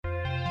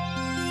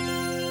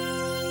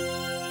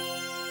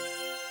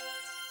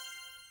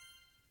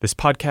This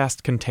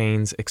podcast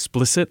contains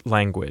explicit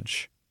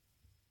language.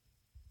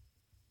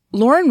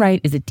 Lauren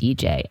Wright is a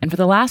DJ, and for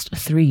the last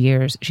 3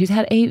 years, she's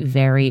had a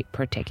very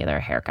particular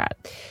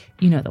haircut.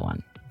 You know the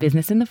one.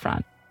 Business in the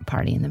front,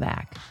 party in the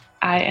back.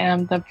 I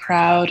am the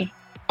proud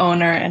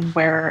owner and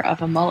wearer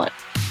of a mullet.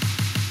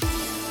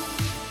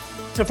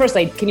 So first,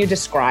 can you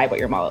describe what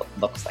your mullet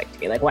looks like to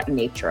me? What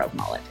nature of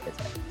mullet is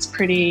it? It's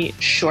pretty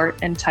short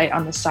and tight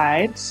on the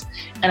sides,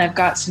 and I've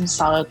got some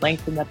solid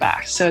length in the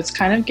back. So it's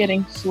kind of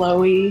getting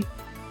flowy.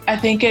 I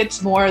think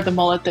it's more the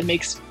mullet that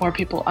makes more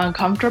people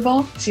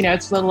uncomfortable. So,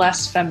 it's a little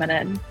less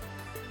feminine.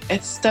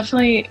 It's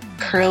definitely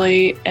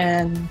curly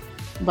and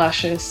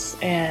luscious,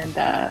 and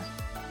I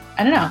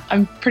don't know.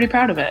 I'm pretty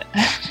proud of it.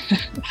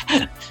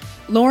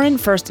 Lauren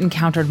first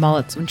encountered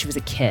mullets when she was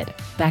a kid,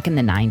 back in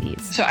the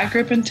 90s. So I grew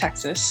up in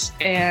Texas,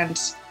 and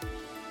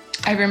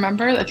I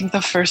remember, I think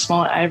the first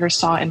mullet I ever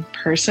saw in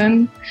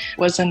person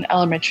was in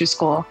elementary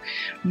school.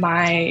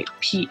 My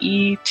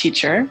PE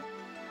teacher,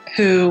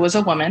 who was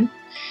a woman,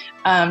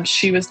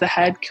 she was the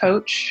head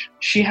coach.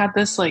 She had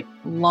this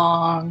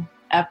long,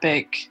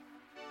 epic,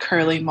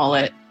 curly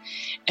mullet,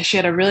 and she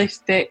had a really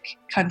thick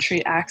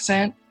country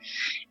accent,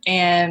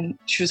 and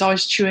she was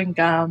always chewing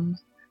gum,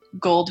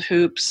 gold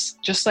hoops,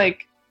 just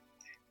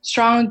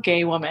strong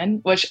gay woman,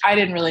 which I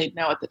didn't really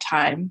know at the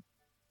time.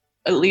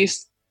 At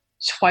least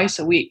twice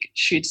a week,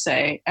 she'd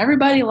say,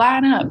 "Everybody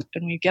line up,"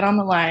 and we'd get on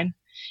the line,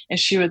 and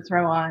she would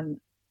throw on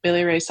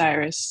Billy Ray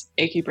Cyrus'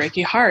 "Achy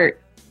Breaky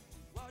Heart,"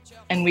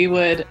 and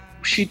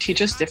she'd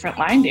teach us different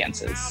line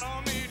dances.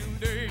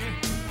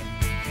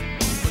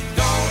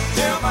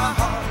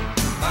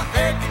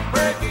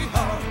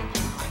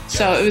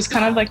 So it was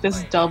kind of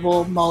this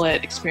double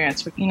mullet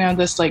experience with,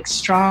 this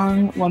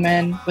strong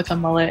woman with a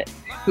mullet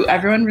who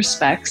everyone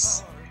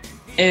respects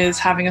is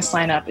having us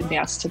line up and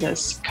dance to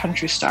this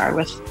country star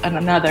with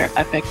another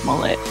epic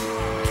mullet.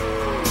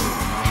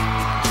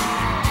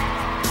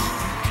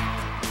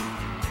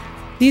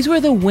 These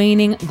were the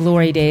waning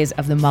glory days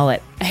of the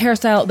mullet, a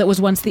hairstyle that was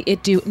once the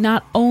it-do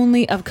not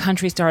only of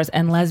country stars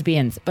and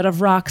lesbians, but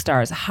of rock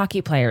stars,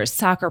 hockey players,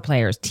 soccer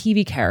players,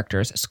 TV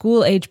characters,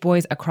 school-age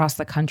boys across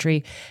the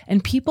country,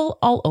 and people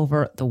all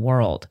over the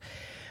world.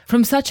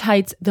 From such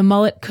heights, the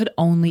mullet could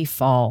only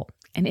fall.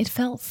 And it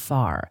fell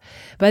far.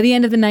 By the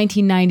end of the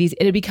 1990s,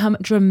 it had become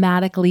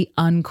dramatically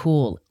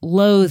uncool,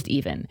 loathed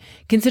even,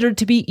 considered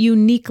to be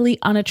uniquely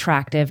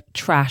unattractive,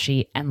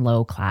 trashy, and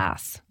low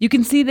class. You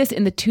can see this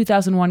in the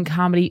 2001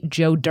 comedy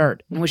Joe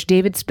Dirt, in which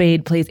David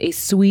Spade plays a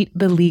sweet,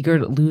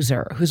 beleaguered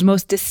loser whose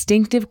most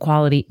distinctive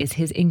quality is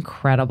his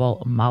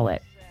incredible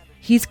mullet.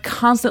 He's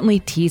constantly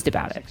teased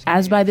about it,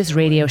 as by this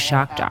radio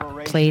shock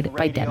jock, played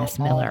by Dennis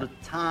Miller.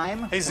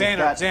 Hey,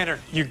 Xander,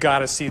 you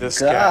gotta see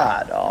this guy.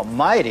 God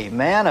almighty,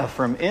 manna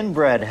from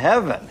inbred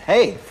heaven.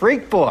 Hey,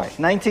 Freak Boy,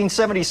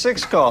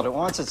 1976 called it,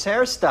 wants its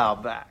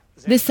hairstyle back.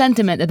 This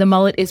sentiment that the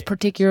mullet is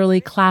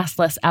particularly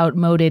classless,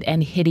 outmoded,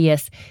 and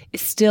hideous is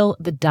still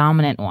the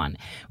dominant one,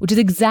 which is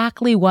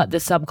exactly what the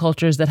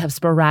subcultures that have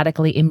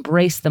sporadically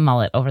embraced the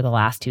mullet over the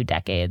last 2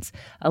 decades,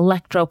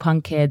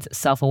 electropunk kids,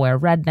 self-aware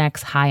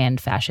rednecks,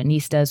 high-end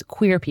fashionistas,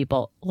 queer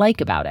people, like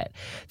about it,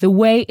 the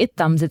way it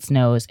thumbs its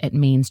nose at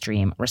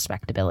mainstream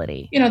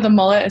respectability. The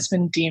mullet has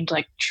been deemed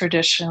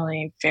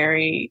traditionally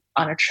very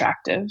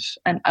unattractive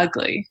and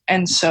ugly.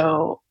 And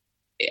so,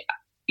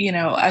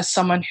 as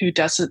someone who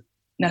doesn't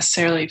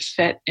necessarily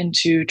fit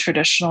into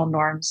traditional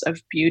norms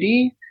of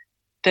beauty,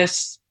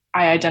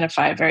 I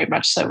identify very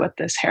much so with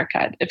this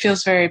haircut. It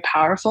feels very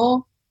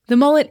powerful. The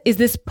mullet is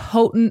this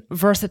potent,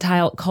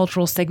 versatile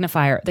cultural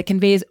signifier that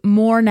conveys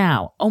more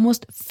now,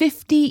 almost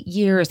 50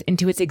 years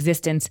into its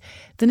existence,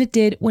 than it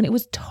did when it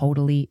was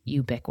totally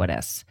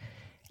ubiquitous.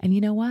 And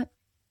you know what?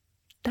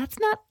 That's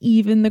not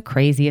even the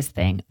craziest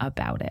thing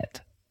about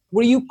it.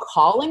 Were you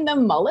calling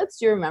them mullets?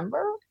 Do you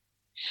remember?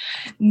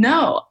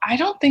 No, I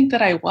don't think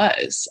that I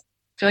was.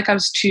 I feel like I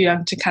was too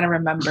young to kind of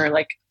remember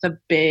the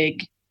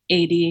big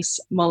 80s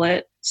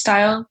mullet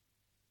style.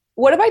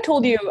 What if I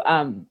told you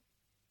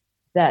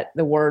that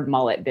the word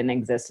mullet didn't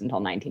exist until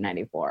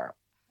 1994?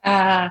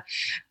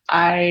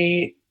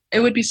 It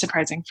would be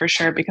surprising for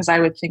sure, because I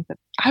would think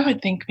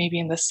maybe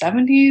in the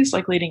 70s,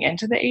 leading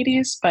into the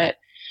 80s, but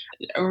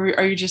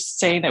are you just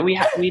saying that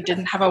we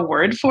didn't have a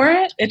word for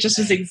it? It just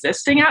was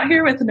existing out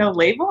here with no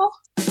label?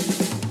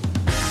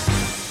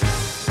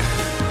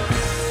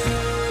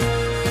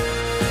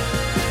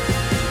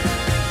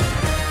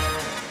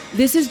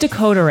 This is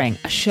Decoder Ring,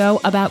 a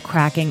show about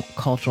cracking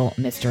cultural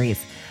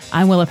mysteries.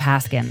 I'm Willa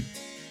Paskin.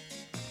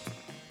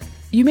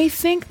 You may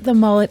think the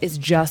mullet is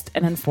just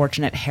an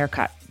unfortunate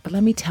haircut, but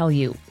let me tell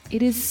you,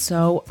 it is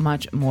so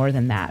much more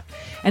than that.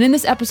 And in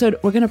this episode,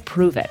 we're going to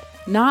prove it,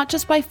 not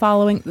just by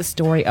following the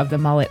story of the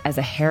mullet as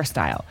a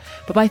hairstyle,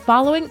 but by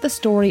following the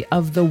story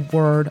of the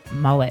word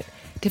mullet,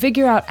 to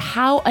figure out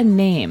how a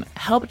name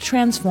helped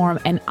transform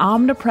an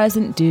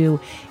omnipresent do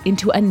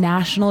into a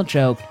national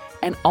joke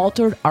and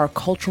altered our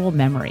cultural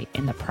memory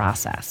in the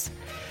process.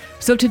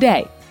 So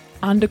today,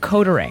 on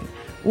Decoder Ring,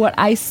 what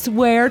I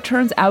swear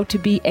turns out to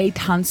be a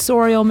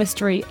tonsorial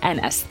mystery, an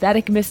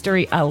aesthetic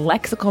mystery, a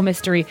lexical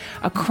mystery,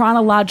 a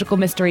chronological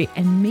mystery,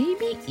 and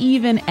maybe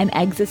even an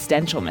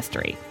existential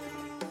mystery.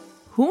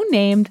 Who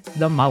named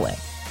the mullet?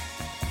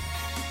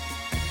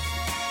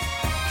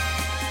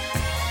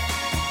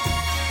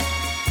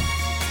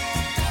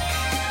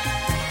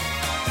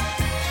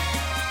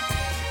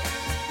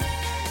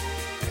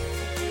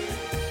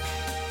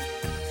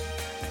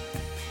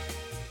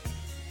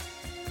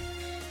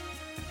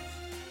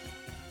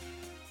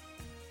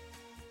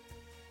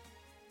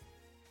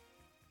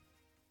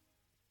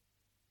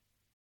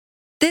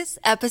 This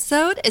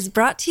episode is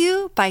brought to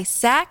you by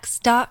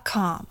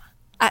Saks.com.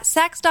 At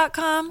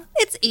Saks.com,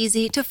 it's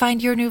easy to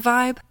find your new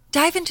vibe.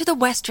 Dive into the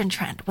Western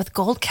trend with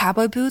gold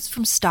cowboy boots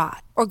from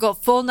Staud, or go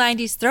full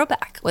 90s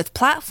throwback with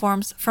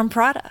platforms from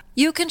Prada.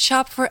 You can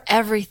shop for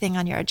everything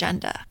on your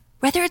agenda,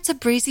 whether it's a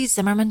breezy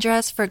Zimmermann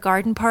dress for a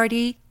garden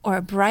party or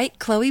a bright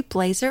Chloe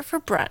blazer for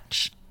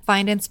brunch.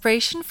 Find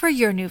inspiration for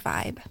your new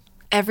vibe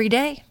every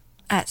day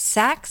at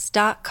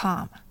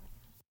Saks.com.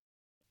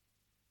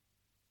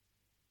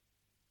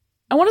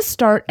 I want to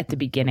start at the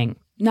beginning,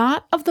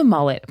 not of the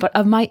mullet, but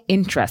of my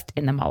interest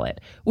in the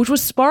mullet, which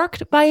was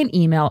sparked by an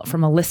email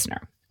from a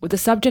listener with the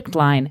subject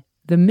line,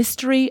 The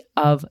Mystery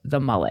of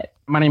the Mullet.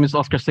 My name is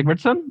Oscar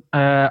Sigvardsson.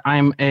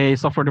 I'm a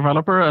software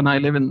developer and I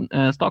live in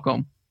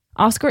Stockholm.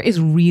 Oscar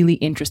is really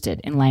interested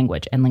in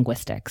language and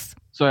linguistics.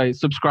 So I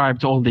subscribe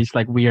to all these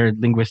like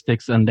weird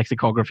linguistics and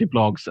lexicography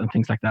blogs and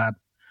things like that.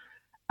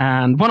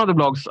 And one of the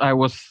blogs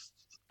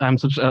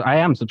I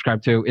am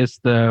subscribed to is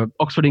the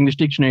Oxford English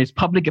Dictionary's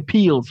Public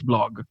Appeals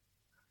blog,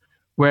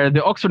 where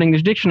the Oxford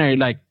English Dictionary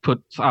like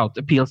puts out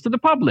appeals to the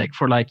public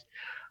for like,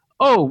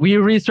 oh,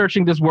 we're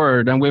researching this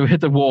word and we've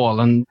hit a wall.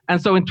 And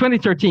so in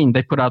 2013,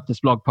 they put out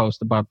this blog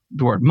post about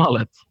the word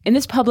mullet. In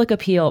this public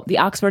appeal, the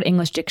Oxford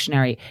English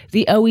Dictionary,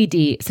 the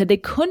OED, said they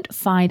couldn't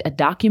find a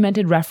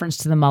documented reference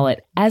to the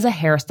mullet as a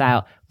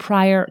hairstyle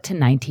prior to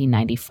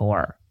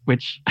 1994.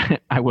 Which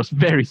I was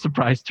very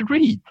surprised to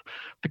read,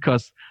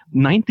 because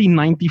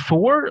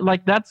 1994,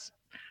 like that's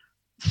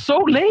so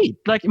late.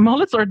 Like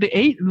mullets are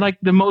the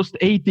most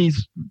 80s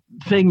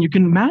thing you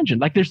can imagine.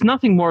 Like there's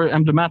nothing more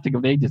emblematic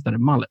of the 80s than a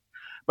mullet.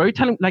 But you're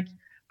telling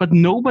but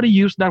nobody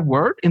used that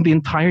word in the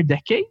entire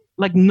decade.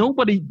 Like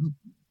nobody.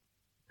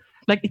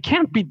 Like, it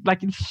can't be,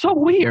 like, it's so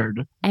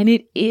weird. And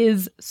it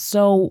is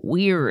so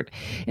weird.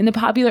 In the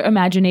popular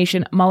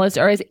imagination, mullets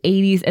are as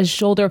 80s as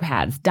shoulder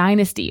pads,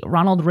 Dynasty,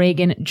 Ronald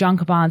Reagan,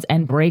 junk bonds,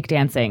 and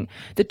breakdancing.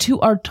 The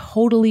two are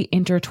totally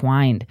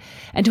intertwined.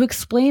 And to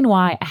explain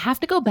why, I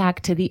have to go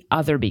back to the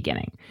other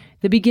beginning,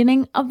 the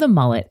beginning of the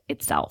mullet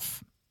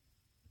itself.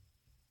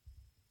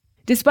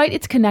 Despite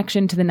its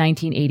connection to the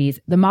 1980s,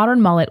 the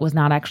modern mullet was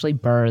not actually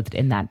birthed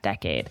in that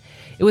decade.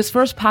 It was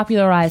first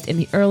popularized in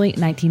the early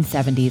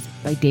 1970s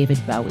by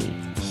David Bowie.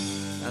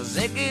 Now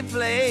Ziggy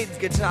played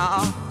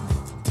guitar,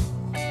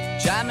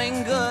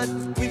 jamming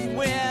good with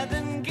Weird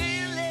and Gilly.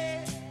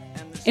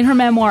 In her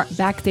memoir,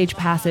 Backstage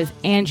Passes,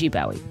 Angie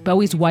Bowie,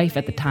 Bowie's wife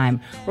at the time,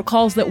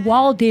 recalls that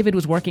while David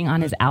was working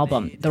on his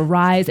album, The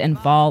Rise and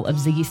Fall of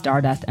Ziggy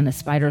Stardust and the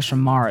Spiders from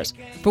Mars,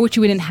 for which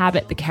he would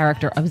inhabit the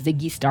character of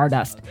Ziggy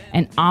Stardust,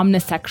 an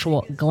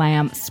omnisexual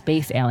glam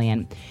space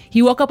alien,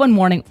 he woke up one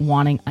morning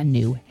wanting a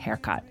new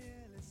haircut.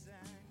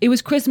 It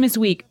was Christmas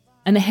week,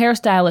 and the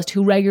hairstylist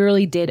who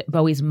regularly did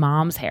Bowie's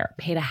mom's hair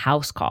paid a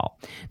house call.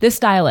 This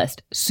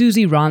stylist,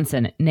 Susie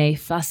Ronson, née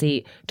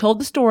Fussy,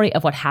 told the story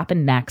of what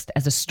happened next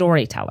as a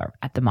storyteller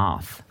at the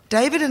Moth.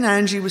 David and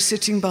Angie were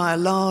sitting by a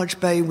large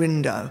bay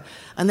window,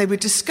 and they were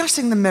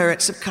discussing the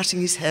merits of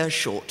cutting his hair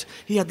short.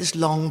 He had this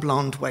long,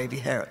 blonde, wavy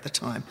hair at the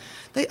time.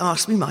 They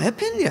asked me my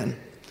opinion.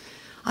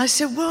 I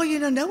said, well,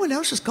 no one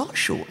else has got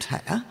short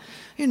hair.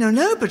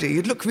 Nobody.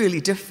 You'd look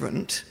really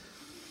different.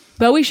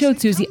 Bowie showed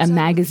Susie a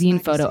magazine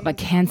photo of a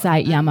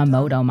Kansai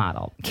Yamamoto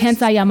model.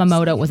 Kansai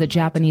Yamamoto was a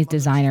Japanese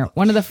designer,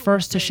 one of the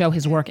first to show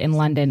his work in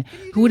London,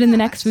 who would in the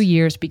next few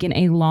years begin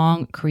a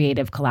long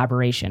creative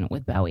collaboration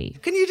with Bowie.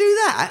 Can you do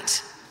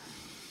that?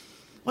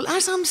 Well,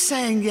 as I'm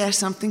saying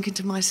yes, I'm thinking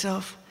to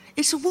myself,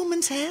 it's a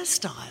woman's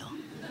hairstyle.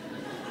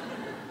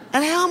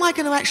 And how am I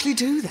going to actually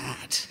do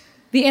that?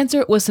 The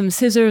answer was some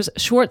scissors,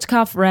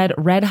 Schwarzkopf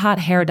red hot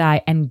hair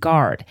dye, and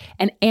Guard,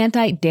 an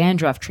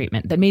anti-dandruff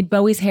treatment that made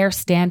Bowie's hair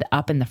stand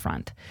up in the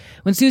front.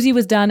 When Susie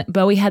was done,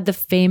 Bowie had the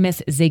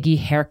famous Ziggy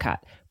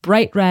haircut,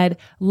 bright red,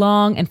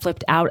 long and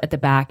flipped out at the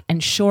back,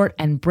 and short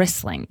and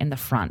bristling in the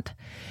front.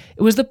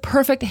 It was the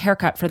perfect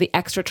haircut for the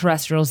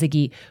extraterrestrial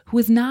Ziggy, who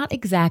was not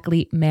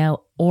exactly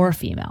male or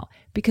female,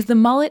 because the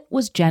mullet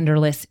was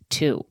genderless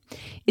too.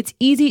 It's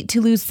easy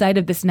to lose sight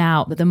of this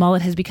now that the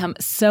mullet has become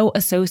so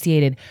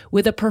associated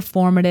with a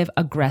performative,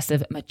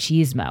 aggressive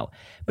machismo.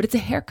 But it's a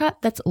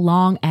haircut that's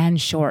long and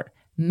short,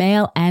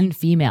 male and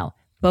female,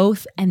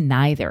 both and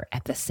neither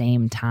at the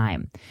same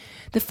time.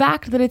 The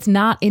fact that it's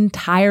not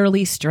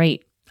entirely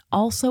straight,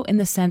 also in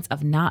the sense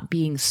of not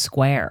being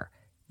square,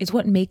 is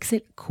what makes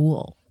it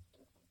cool.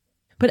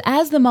 But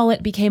as the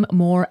mullet became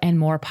more and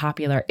more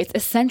popular, its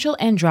essential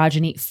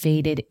androgyny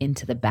faded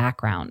into the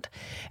background.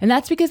 And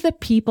that's because the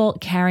people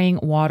carrying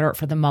water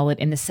for the mullet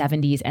in the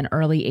 70s and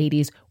early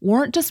 80s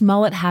weren't just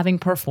mullet-having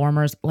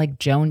performers like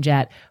Joan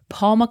Jett,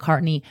 Paul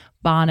McCartney,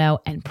 Bono,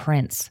 and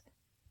Prince.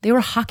 They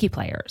were hockey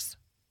players.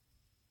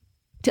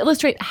 To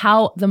illustrate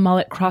how the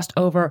mullet crossed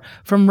over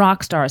from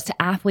rock stars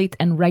to athletes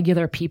and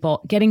regular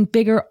people, getting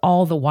bigger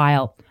all the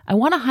while, I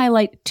want to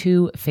highlight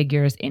two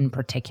figures in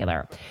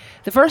particular.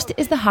 The first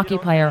is the hockey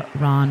player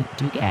Ron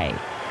Duguay.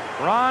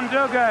 Ron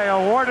Duguay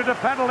awarded a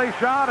penalty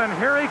shot, and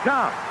here he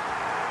comes.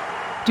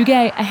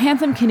 Duguay, a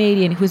handsome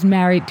Canadian who was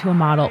married to a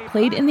model,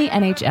 played in the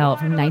NHL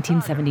from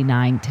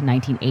 1979 to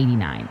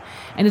 1989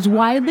 and is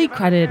widely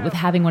credited with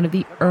having one of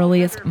the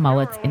earliest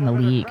mullets in the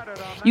league.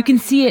 You can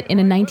see it in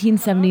a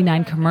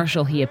 1979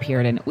 commercial he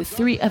appeared in with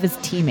three of his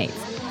teammates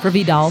for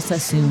Vidal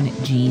Sassoon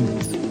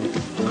jeans.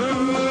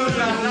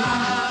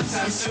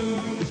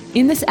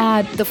 In this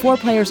ad, the four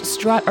players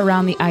strut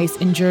around the ice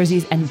in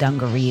jerseys and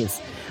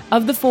dungarees.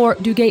 Of the four,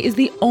 Duguay is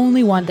the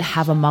only one to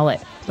have a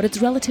mullet, but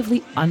it's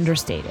relatively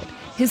understated.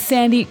 His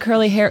sandy,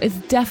 curly hair is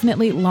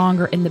definitely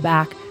longer in the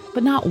back,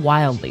 but not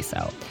wildly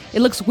so.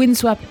 It looks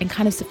windswept and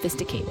kind of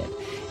sophisticated.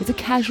 It's a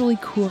casually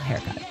cool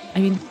haircut. I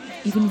mean,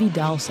 even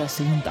Vidal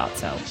Sassoon thought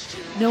so.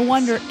 No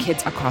wonder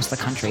kids across the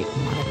country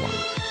wanted one.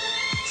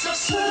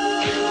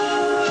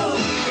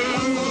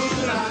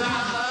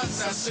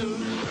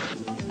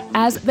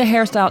 As the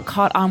hairstyle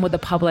caught on with the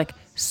public,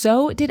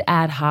 so did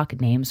ad hoc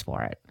names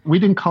for it. We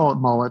didn't call it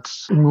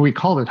mullets. We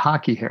called it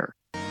hockey hair.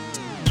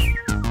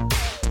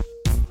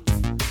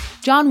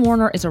 John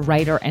Warner is a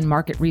writer and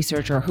market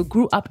researcher who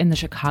grew up in the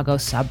Chicago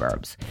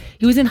suburbs.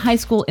 He was in high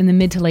school in the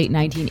mid to late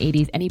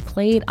 1980s, and he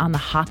played on the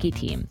hockey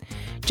team.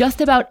 Just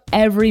about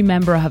every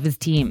member of his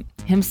team,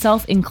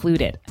 himself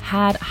included,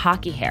 had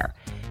hockey hair,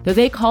 though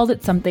they called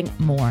it something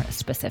more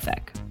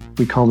specific.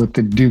 We called it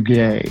the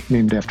Duguay,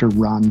 named after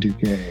Ron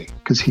Duguay,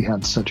 because he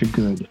had such a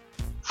good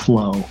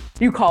flow.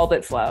 You called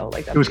it flow?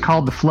 It was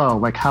called the flow,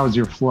 like, how's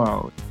your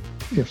flow?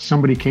 If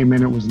somebody came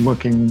in, it was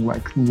looking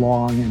like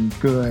long and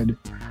good,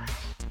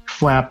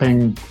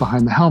 flapping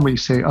behind the helmet, you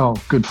say, oh,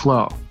 good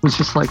flow. It was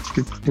just like,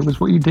 it was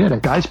what you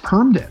did. Guys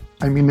permed it.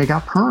 I mean, they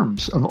got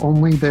perms of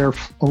only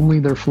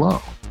their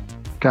flow.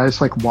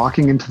 Guys like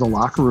walking into the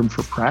locker room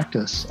for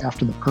practice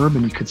after the perm,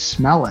 and you could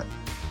smell it.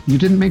 You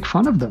didn't make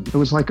fun of them. It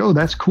was like, oh,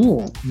 that's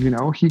cool. You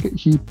know, he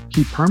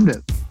permed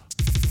it.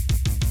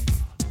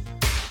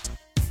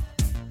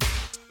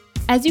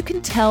 As you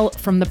can tell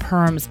from the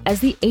perms,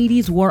 as the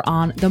 80s wore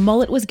on, the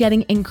mullet was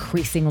getting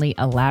increasingly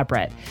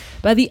elaborate.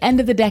 By the end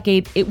of the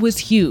decade, it was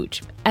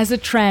huge, as a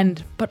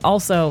trend, but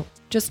also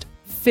just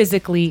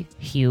physically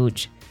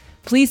huge.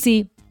 Please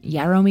see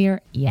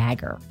Jaromir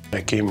Jagr.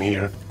 I came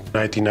here in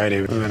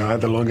 1990 when I had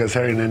the longest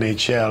hair in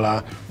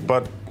NHL,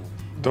 but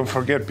don't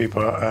forget,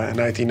 people, in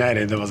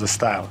 1990 there was a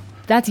style.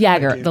 That's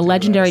Jagr, the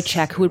legendary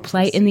Czech who would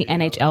play in the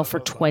NHL for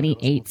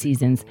 28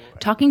 seasons,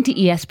 talking to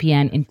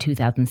ESPN in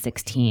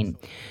 2016.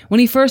 When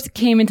he first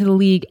came into the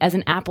league as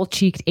an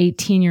apple-cheeked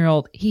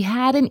 18-year-old, he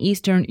had an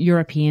Eastern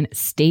European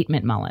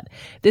statement mullet,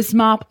 this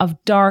mop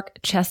of dark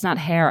chestnut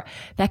hair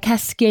that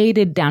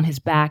cascaded down his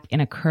back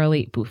in a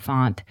curly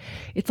bouffant.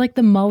 It's like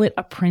the mullet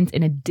a prince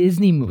in a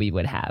Disney movie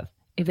would have,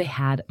 if they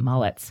had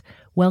mullets.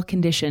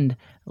 Well-conditioned,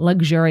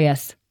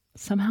 luxurious,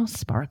 somehow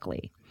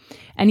sparkly.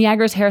 And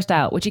Jagr's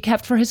hairstyle, which he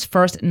kept for his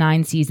first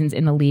 9 seasons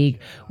in the league,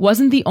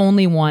 wasn't the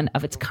only one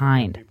of its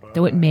kind,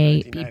 though it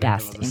may be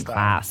best in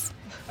class.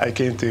 I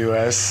came to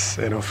US,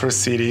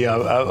 first city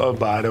I'll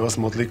buy, there was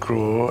Motley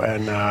Crue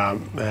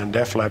and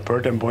Def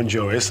Leppard and Bon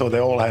Jovi, so they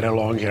all had a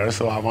long hair,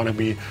 so I want to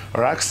be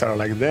a rock star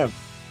like them.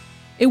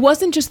 It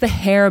wasn't just the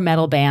hair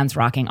metal bands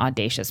rocking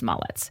audacious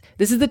mullets.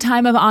 This is the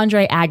time of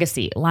Andre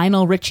Agassi,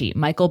 Lionel Richie,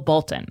 Michael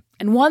Bolton.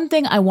 And one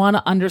thing I want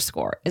to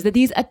underscore is that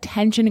these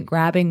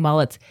attention-grabbing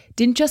mullets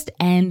didn't just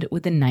end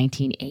with the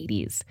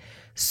 1980s.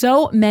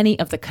 So many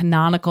of the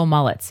canonical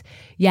mullets,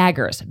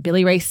 Jagr's,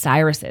 Billy Ray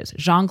Cyrus's,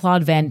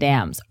 Jean-Claude Van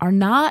Damme's, are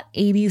not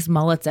 80s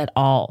mullets at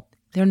all.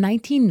 They're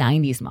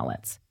 1990s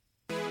mullets.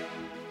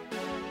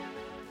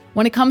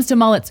 When it comes to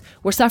mullets,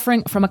 we're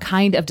suffering from a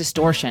kind of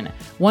distortion,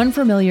 one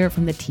familiar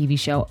from the TV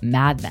show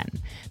Mad Men.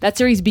 That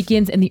series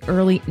begins in the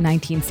early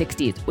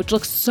 1960s, which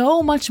looks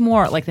so much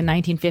more like the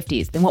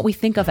 1950s than what we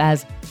think of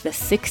as the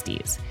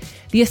 60s.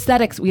 The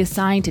aesthetics we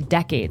assign to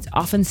decades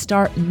often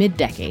start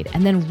mid-decade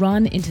and then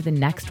run into the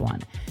next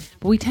one.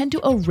 But we tend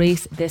to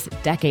erase this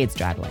decade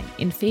straddling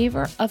in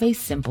favor of a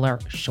simpler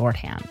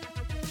shorthand.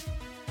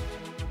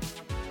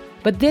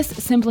 But this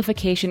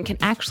simplification can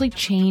actually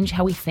change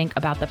how we think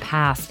about the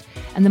past,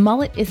 and the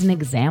mullet is an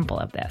example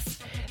of this.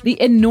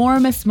 The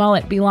enormous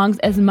mullet belongs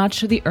as much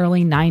to the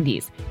early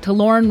 90s, to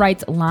Lauren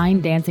Wright's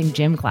line dancing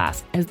gym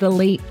class, as the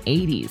late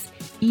 80s,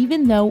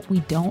 even though we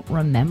don't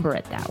remember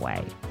it that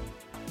way.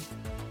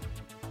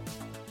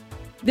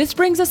 This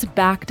brings us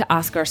back to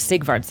Oscar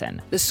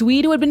Sigvardsson, the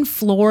Swede who had been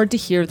floored to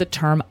hear the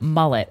term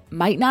mullet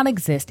might not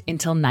exist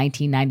until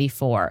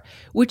 1994,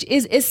 which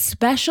is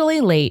especially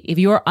late if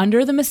you are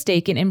under the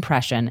mistaken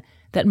impression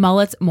that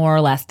mullets more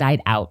or less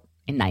died out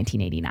in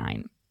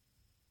 1989.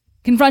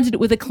 Confronted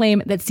with a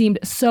claim that seemed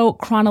so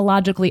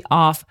chronologically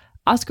off,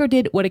 Oscar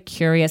did what a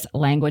curious,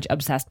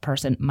 language-obsessed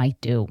person might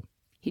do.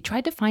 He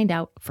tried to find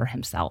out for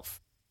himself.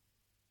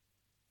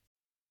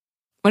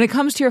 When it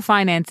comes to your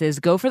finances,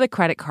 go for the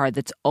credit card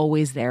that's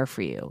always there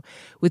for you.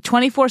 With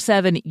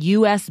 24/7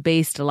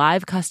 U.S.-based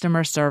live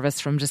customer service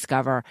from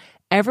Discover,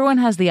 everyone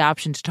has the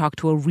option to talk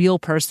to a real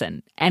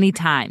person,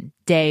 anytime,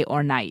 day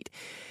or night.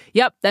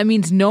 Yep, that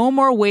means no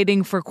more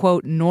waiting for,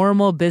 quote,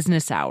 normal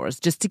business hours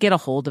just to get a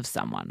hold of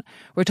someone.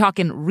 We're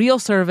talking real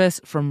service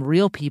from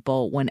real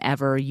people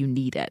whenever you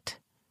need it.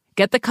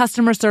 Get the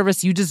customer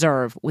service you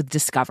deserve with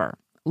Discover.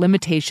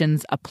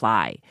 Limitations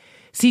apply.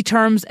 See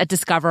terms at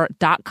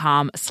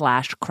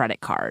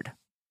discover.com/creditcard.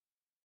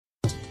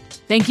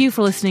 Thank you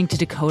for listening to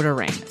Decoder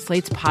Ring,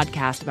 Slate's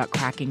podcast about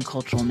cracking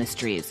cultural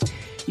mysteries.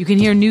 You can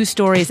hear new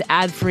stories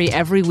ad-free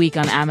every week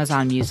on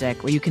Amazon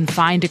Music, where you can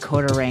find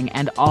Decoder Ring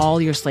and all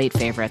your Slate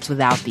favorites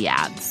without the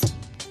ads.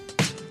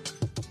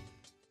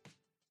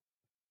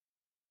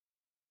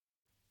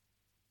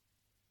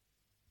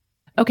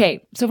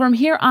 Okay, so from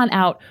here on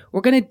out, we're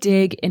going to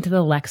dig into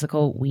the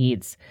lexical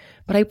weeds,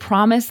 but I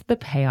promise the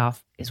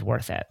payoff is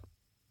worth it.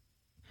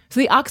 So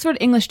the Oxford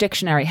English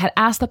Dictionary had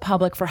asked the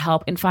public for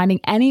help in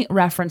finding any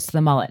reference to the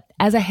mullet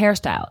as a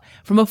hairstyle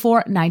from before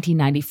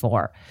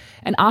 1994,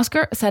 and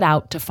Oscar set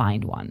out to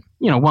find one.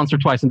 Once or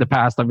twice in the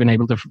past, I've been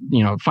able to,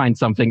 find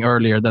something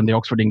earlier than the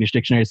Oxford English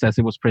Dictionary says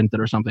it was printed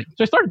or something.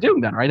 So I started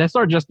doing that, right? I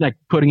started just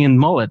putting in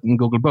mullet in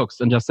Google Books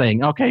and just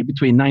saying, okay,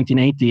 between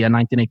 1980 and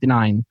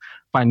 1989,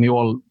 find me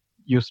all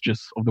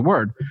usages of the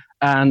word.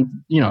 And,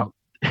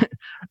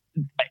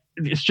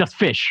 it's just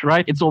fish,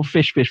 right? It's all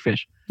fish.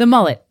 The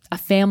mullet, a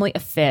family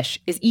of fish,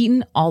 is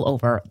eaten all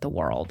over the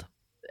world.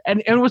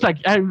 And it was I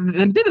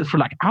did it for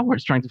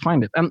hours trying to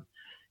find it. And,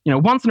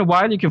 once in a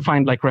while you can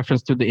find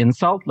reference to the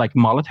insult, like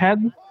mullet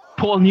head.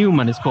 Paul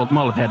Newman is called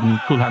mullet head in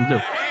Cool Hand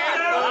Luke.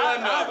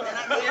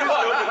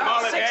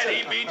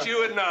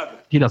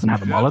 He doesn't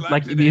have a mullet.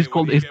 He's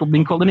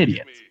being called an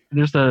idiot.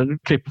 There's a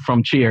clip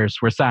from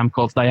Cheers where Sam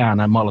calls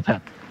Diana mullet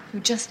head. You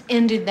just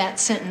ended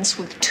that sentence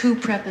with 2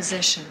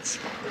 prepositions.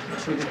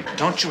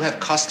 Don't you have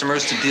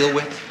customers to deal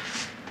with?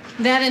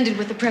 That ended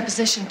with a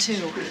preposition,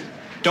 too.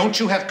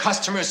 Don't you have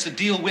customers to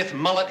deal with,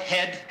 mullet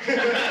head?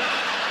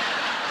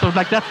 So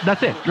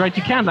that's it, right?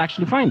 You can't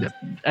actually find it.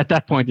 At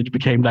that point, it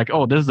became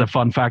oh, this is a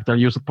fun fact I'll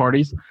use at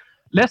parties.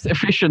 Less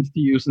efficient to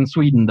use in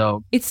Sweden,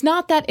 though. It's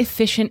not that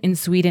efficient in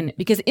Sweden,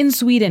 because in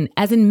Sweden,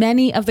 as in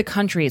many of the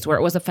countries where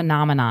it was a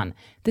phenomenon,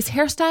 this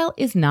hairstyle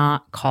is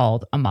not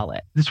called a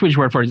mullet. The Swedish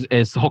word for it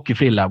is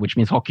hockeyfrilla, which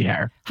means hockey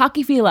hair.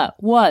 Hockeyfrilla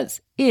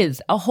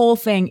is a whole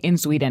thing in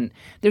Sweden.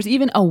 There's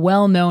even a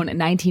well-known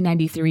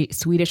 1993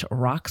 Swedish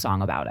rock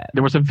song about it.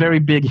 There was a very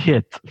big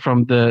hit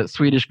from the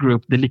Swedish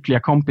group The Lyckliga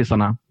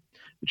Kompisarna,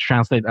 which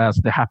translates as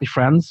The Happy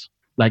Friends.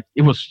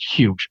 It was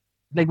huge.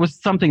 It was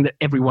something that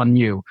everyone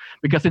knew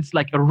because it's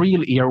a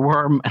real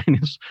earworm and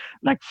it's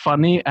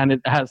funny, and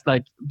it has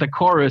the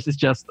chorus is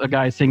just a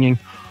guy singing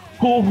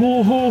ho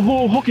ho ho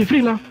ho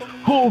hockeyfrilla,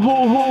 ho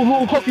ho ho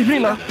ho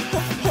hockeyfrilla.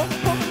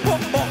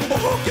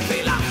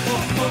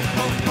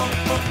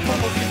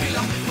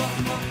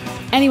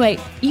 Anyway,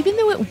 even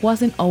though it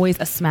wasn't always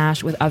a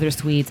smash with other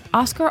Swedes,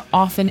 Oscar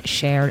often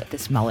shared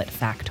this mullet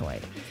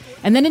factoid.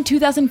 And then in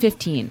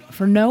 2015,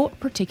 for no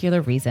particular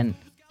reason,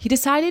 he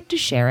decided to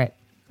share it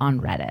on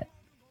Reddit.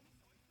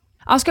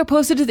 Oscar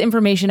posted his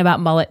information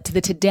about mullet to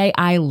the Today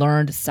I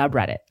Learned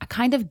subreddit, a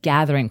kind of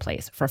gathering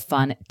place for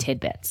fun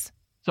tidbits.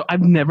 So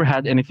I've never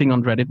had anything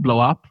on Reddit blow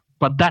up,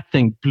 but that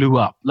thing blew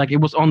up. It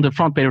was on the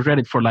front page of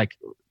Reddit for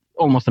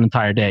almost an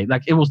entire day.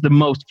 It was the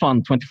most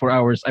fun 24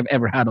 hours I've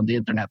ever had on the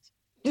internet.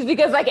 Just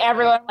because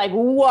everyone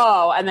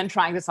whoa, and then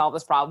trying to solve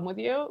this problem with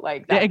you,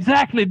 that. Yeah,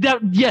 exactly.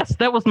 That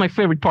was my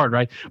favorite part,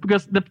 right?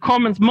 Because the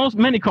comments,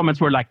 many comments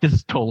were this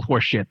is total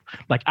horseshit.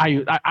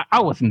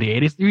 I was in the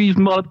 80s. You used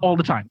mullet all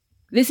the time.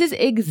 This is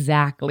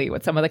exactly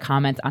what some of the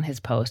comments on his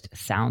post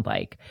sound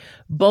like.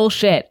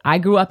 Bullshit. I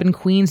grew up in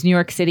Queens, New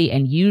York City,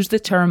 and used the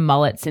term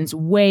mullet since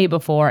way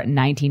before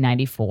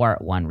 1994,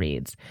 one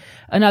reads.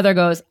 Another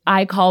goes,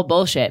 I call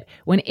bullshit.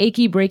 When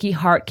Achy Breaky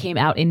Heart came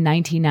out in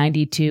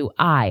 1992,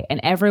 I and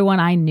everyone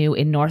I knew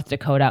in North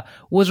Dakota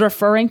was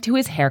referring to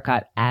his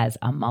haircut as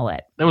a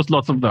mullet. There was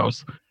lots of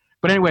those.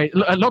 But anyway,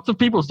 lots of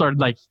people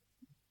started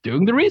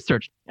doing the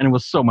research, and it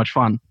was so much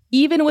fun.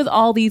 Even with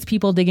all these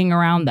people digging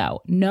around, though,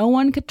 no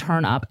one could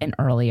turn up an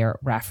earlier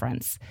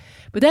reference.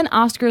 But then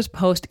Oscar's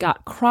post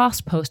got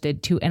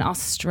cross-posted to an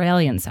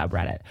Australian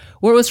subreddit,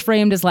 where it was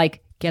framed as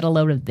get a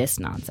load of this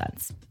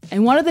nonsense.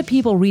 And one of the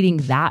people reading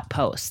that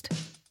post,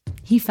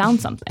 he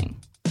found something.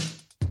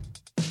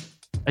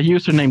 A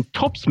user named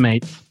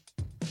Topsmate,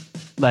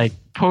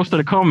 posted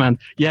a comment,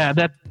 yeah,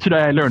 that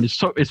Today I Learned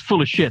is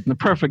full of shit and a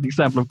perfect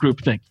example of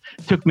groupthink.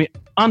 Took me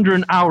under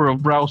an hour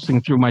of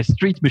browsing through my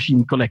Street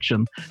Machine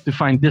collection to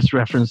find this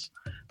reference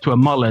to a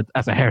mullet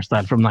as a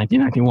hairstyle from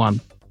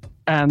 1991.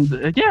 And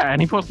and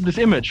he posted this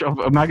image of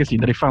a magazine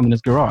that he found in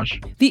his garage.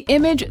 The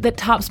image that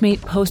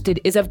Topsmate posted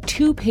is of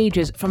 2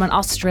 pages from an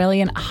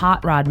Australian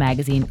hot rod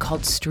magazine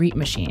called Street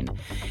Machine.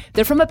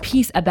 They're from a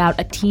piece about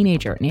a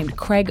teenager named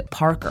Craig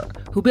Parker,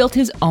 who built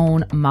his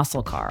own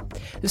muscle car.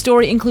 The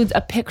story includes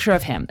a picture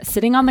of him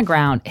sitting on the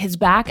ground, his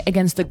back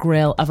against the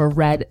grille of a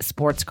red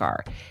sports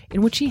car,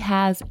 in which he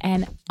has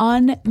an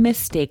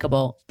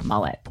unmistakable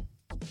mullet.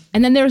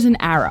 And then there's an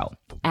arrow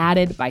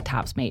added by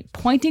Topsmate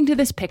pointing to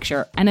this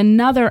picture, and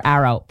another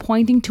arrow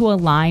pointing to a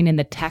line in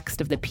the text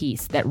of the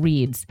piece that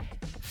reads,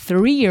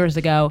 3 years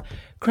ago,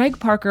 Craig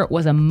Parker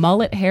was a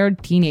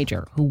mullet-haired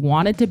teenager who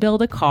wanted to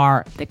build a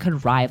car that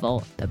could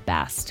rival the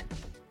best.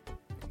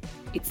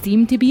 It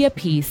seemed to be a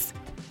piece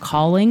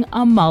calling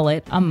a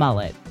mullet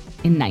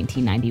in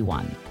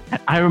 1991.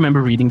 I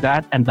remember reading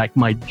that and like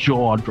my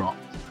jaw dropped.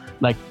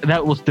 Like,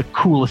 that was the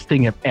coolest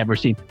thing I've ever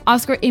seen.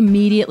 Oscar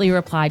immediately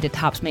replied to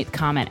Topsmate's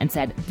comment and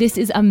said, "This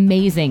is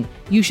amazing.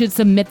 You should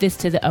submit this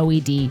to the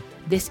OED.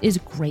 This is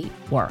great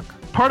work."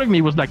 Part of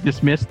me was like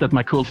dismissed that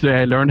my cool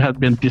today I learned had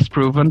been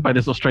disproven by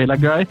this Australia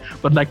guy,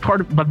 but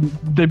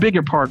the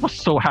bigger part was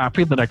so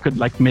happy that I could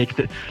like make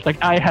the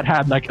I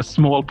had like a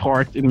small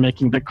part in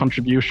making the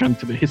contribution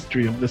to the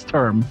history of this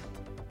term.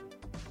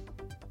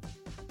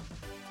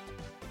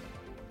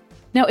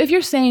 Now, if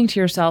you're saying to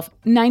yourself,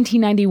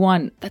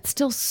 1991, that's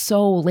still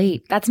so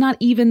late. That's not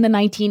even the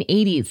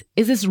 1980s.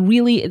 Is this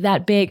really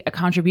that big a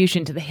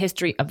contribution to the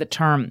history of the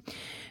term?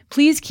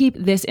 Please keep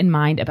this in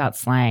mind about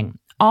slang.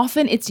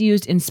 Often it's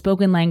used in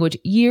spoken language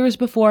years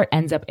before it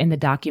ends up in the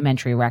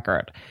documentary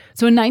record.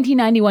 So in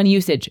 1991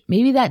 usage,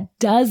 maybe that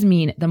does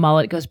mean the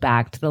mullet goes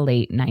back to the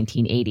late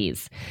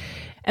 1980s.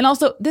 And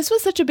also, this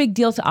was such a big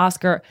deal to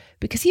Oscar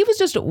because he was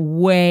just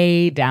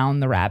way down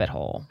the rabbit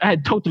hole. I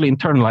had totally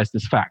internalized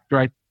this fact,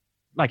 right?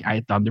 Like, I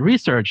had done the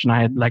research and I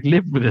had like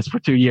lived with this for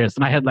 2 years,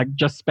 and I had like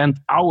just spent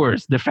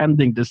hours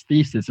defending this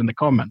thesis in the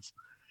comments.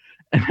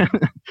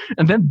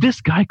 And then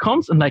this guy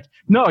comes and like,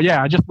 no,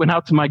 yeah, I just went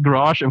out to my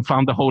garage and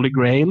found the Holy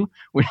Grail,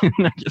 which is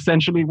like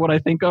essentially what I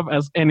think of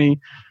as any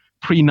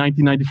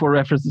pre-1994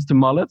 references to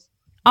mullets.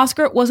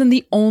 Oscar wasn't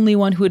the only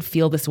one who would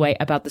feel this way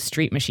about the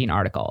Street Machine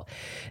article.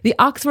 The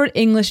Oxford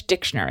English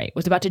Dictionary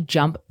was about to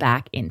jump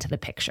back into the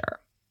picture.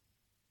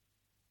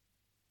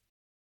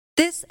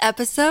 This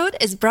episode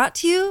is brought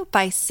to you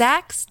by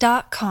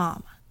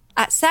Saks.com.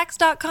 At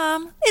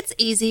Saks.com, it's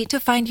easy to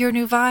find your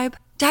new vibe.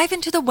 Dive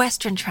into the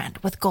Western trend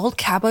with gold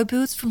cowboy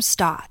boots from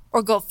Staud,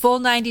 or go full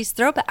 90s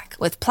throwback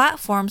with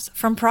platforms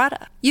from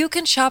Prada. You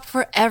can shop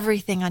for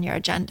everything on your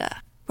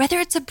agenda, whether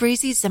it's a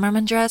breezy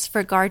Zimmermann dress for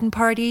a garden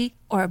party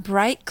or a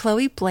bright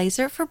Chloe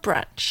blazer for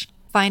brunch.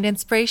 Find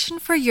inspiration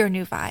for your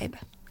new vibe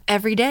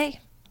every day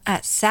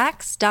at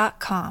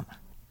Saks.com.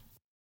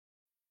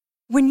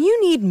 When you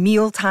need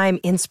mealtime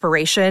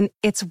inspiration,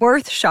 it's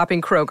worth shopping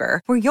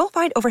Kroger, where you'll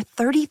find over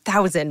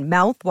 30,000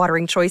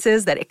 mouth-watering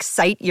choices that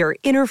excite your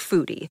inner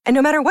foodie. And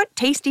no matter what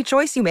tasty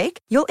choice you make,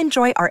 you'll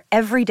enjoy our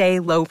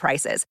everyday low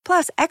prices,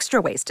 plus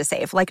extra ways to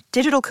save, like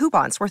digital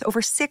coupons worth over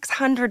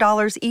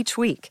 $600 each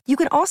week. You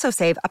can also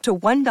save up to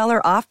 $1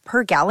 off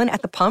per gallon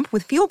at the pump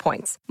with fuel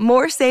points.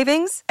 More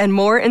savings and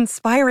more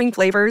inspiring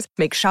flavors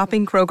make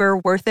shopping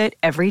Kroger worth it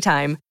every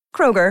time.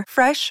 Kroger,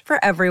 fresh for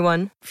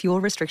everyone.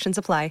 Fuel restrictions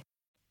apply.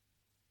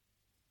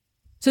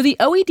 So the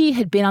OED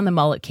had been on the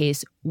mullet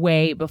case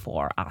way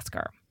before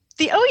Oscar.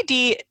 The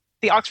OED,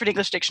 the Oxford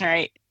English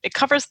Dictionary, it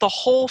covers the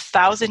whole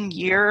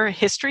 1,000-year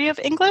history of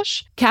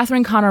English.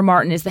 Catherine Connor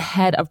Martin is the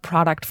head of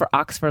product for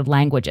Oxford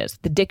Languages,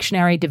 the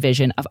dictionary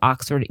division of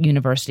Oxford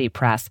University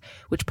Press,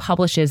 which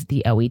publishes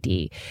the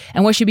OED,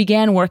 and where she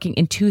began working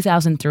in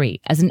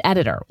 2003 as an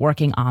editor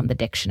working on the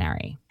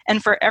dictionary.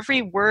 And for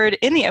every word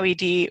in the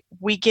OED,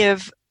 we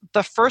give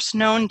the first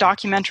known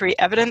documentary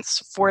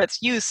evidence for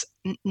its use,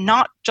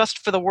 not just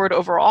for the word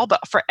overall,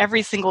 but for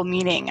every single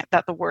meaning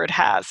that the word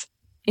has.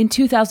 In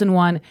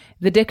 2001,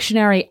 the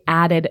dictionary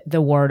added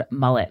the word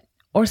mullet,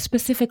 or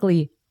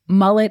specifically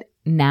mullet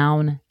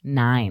noun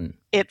 9.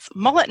 It's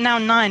mullet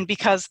noun 9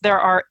 because there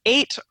are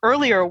 8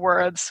 earlier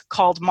words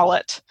called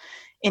mullet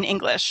in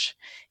English,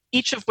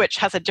 each of which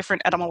has a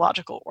different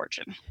etymological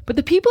origin. But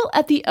the people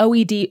at the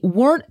OED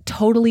weren't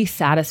totally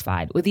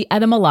satisfied with the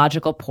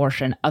etymological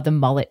portion of the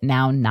mullet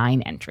noun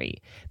 9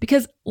 entry,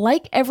 because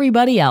like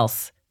everybody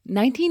else,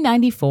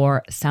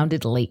 1994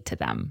 sounded late to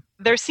them.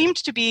 There seemed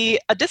to be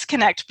a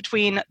disconnect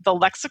between the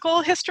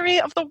lexical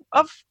history of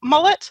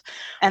mullet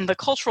and the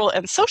cultural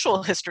and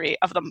social history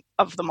of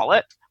the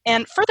mullet.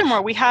 And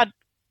furthermore, we had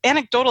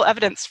anecdotal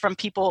evidence from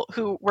people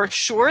who were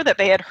sure that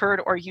they had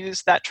heard or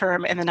used that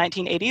term in the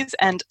 1980s.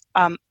 And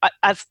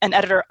as an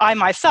editor, I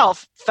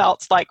myself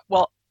felt like,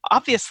 well,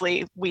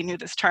 obviously we knew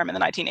this term in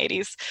the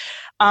 1980s.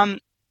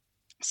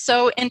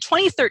 So in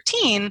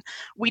 2013,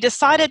 we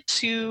decided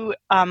to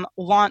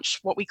launch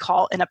what we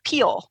call an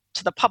appeal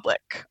to the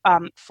public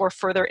for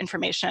further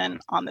information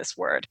on this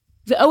word.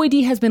 The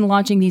OED has been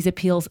launching these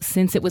appeals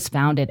since it was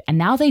founded, and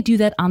now they do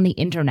that on the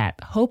internet,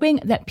 hoping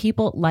that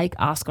people like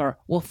Oscar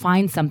will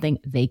find something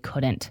they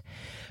couldn't.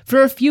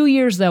 For a few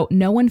years, though,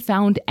 no one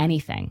found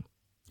anything.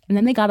 and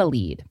then they got a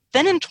lead.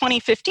 Then in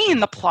 2015,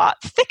 the plot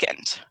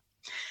thickened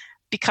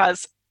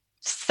because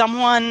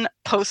someone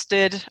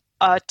posted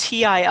a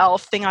TIL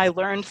Thing I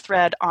Learned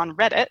thread on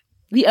Reddit.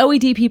 The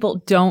OED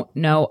people don't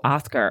know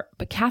Oscar,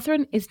 but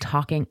Catherine is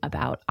talking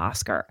about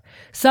Oscar.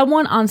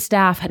 Someone on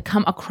staff had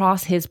come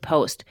across his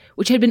post,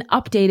 which had been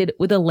updated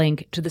with a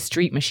link to the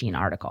Street Machine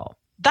article.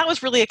 That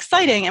was really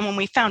exciting, and when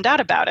we found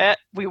out about it,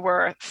 we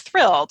were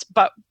thrilled.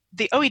 But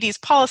the OED's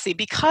policy,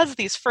 because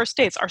these first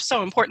dates are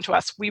so important to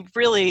us, we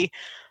really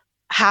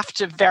have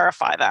to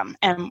verify them.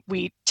 And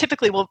we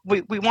typically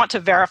we want to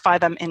verify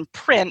them in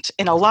print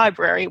in a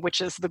library, which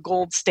is the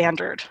gold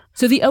standard.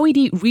 So the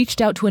OED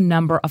reached out to a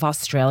number of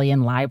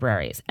Australian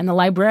libraries, and the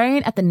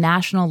librarian at the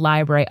National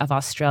Library of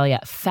Australia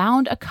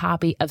found a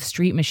copy of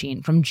Street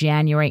Machine from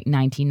January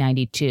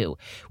 1992,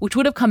 which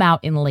would have come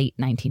out in late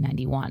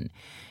 1991.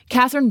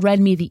 Catherine read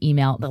me the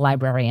email the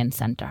librarian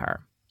sent to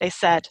her. They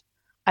said,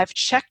 "I've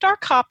checked our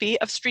copy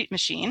of Street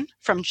Machine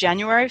from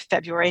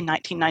February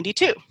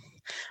 1992.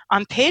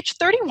 On page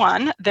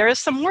 31, there is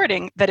some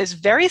wording that is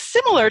very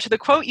similar to the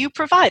quote you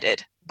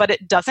provided, but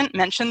it doesn't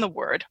mention the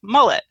word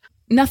mullet."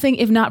 Nothing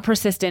if not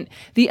persistent,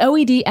 the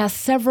OED asked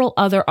several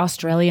other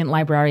Australian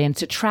librarians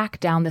to track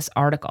down this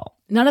article.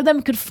 None of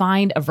them could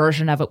find a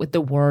version of it with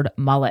the word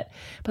mullet,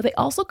 but they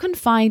also couldn't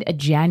find a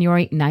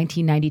January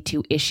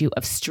 1992 issue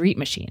of Street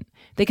Machine.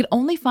 They could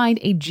only find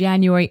a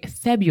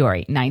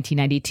February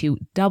 1992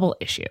 double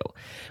issue,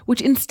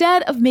 which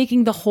instead of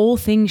making the whole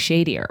thing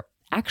shadier,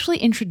 actually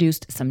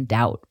introduced some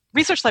doubt.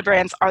 Research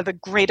librarians are the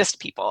greatest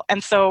people,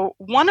 and so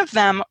one of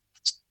them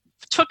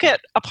took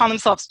it upon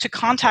themselves to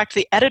contact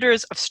the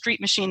editors of Street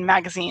Machine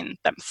magazine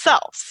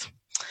themselves.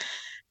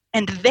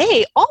 And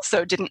they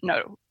also didn't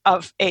know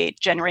of a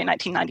January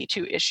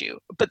 1992 issue,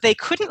 but they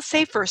couldn't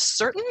say for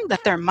certain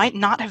that there might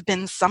not have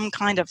been some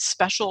kind of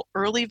special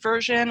early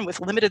version with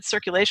limited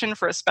circulation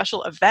for a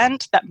special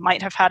event that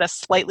might have had a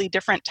slightly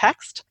different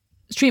text.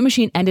 Street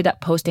Machine ended up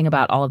posting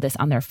about all of this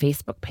on their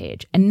Facebook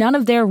page, and none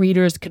of their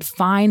readers could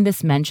find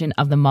this mention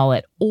of the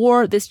mullet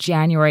or this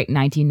January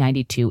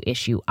 1992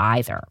 issue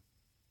either.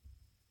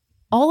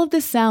 All of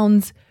this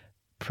sounds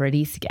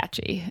pretty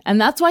sketchy, and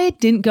that's why it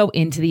didn't go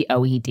into the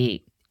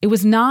OED. It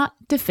was not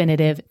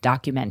definitive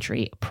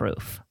documentary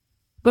proof.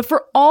 But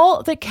for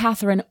all that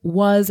Catherine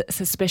was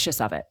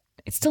suspicious of it,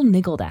 it still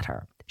niggled at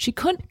her. She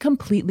couldn't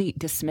completely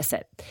dismiss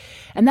it.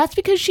 And that's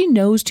because she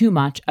knows too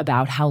much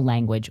about how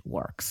language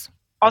works.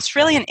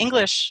 Australian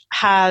English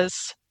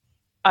has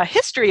a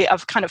history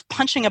of kind of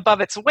punching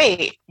above its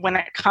weight when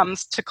it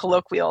comes to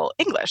colloquial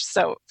English.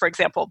 So, for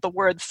example, the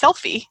word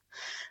selfie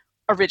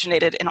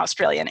originated in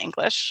Australian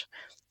English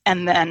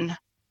and then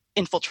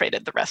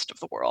infiltrated the rest of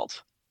the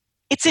world.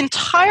 It's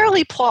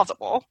entirely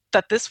plausible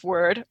that this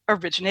word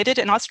originated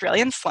in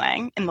Australian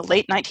slang in the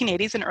late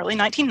 1980s and early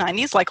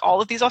 1990s, like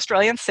all of these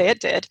Australians say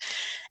it did,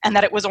 and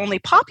that it was only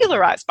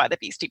popularized by the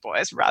Beastie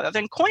Boys rather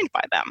than coined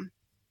by them.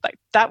 Like,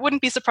 that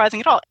wouldn't be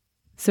surprising at all.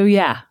 So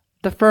yeah,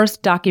 the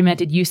first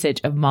documented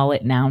usage of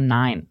mullet, noun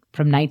 9,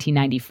 from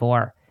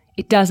 1994.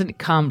 It doesn't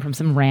come from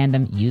some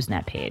random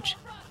Usenet page.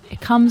 It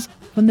comes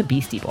from the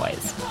Beastie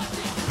Boys.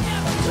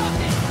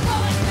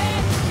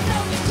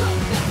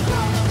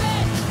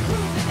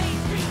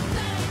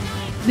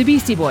 The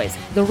Beastie Boys,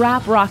 the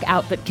rap rock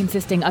outfit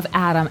consisting of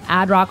Adam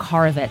Ad-Rock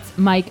Horovitz,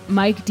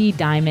 Mike D.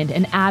 Diamond,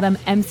 and Adam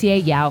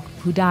MCA Yauch,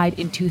 who died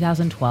in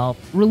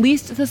 2012,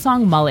 released the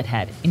song Mullet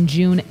Head in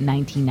June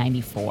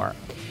 1994.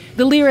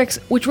 The lyrics,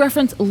 which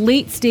reference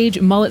late-stage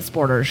mullet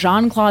sporter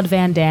Jean-Claude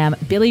Van Damme,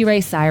 Billy Ray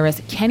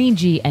Cyrus, Kenny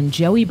G, and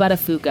Joey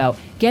Buttafuoco,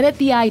 get at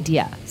the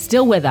idea,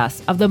 still with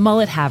us, of the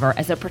mullet haver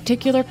as a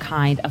particular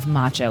kind of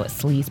macho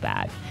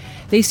sleazebag.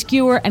 They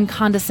skewer and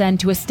condescend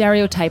to a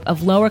stereotype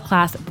of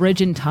lower-class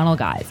bridge and tunnel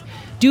guys,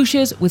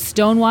 douches with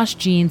stonewashed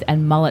jeans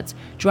and mullets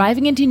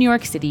driving into New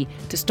York City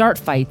to start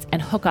fights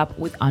and hook up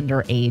with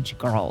underage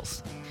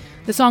girls.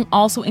 The song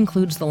also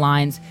includes the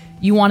lines,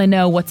 "You want to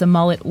know what's a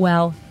mullet?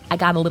 Well, I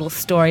got a little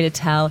story to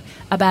tell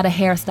about a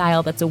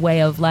hairstyle that's a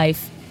way of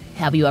life.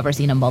 Have you ever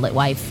seen a mullet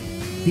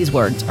wife?" These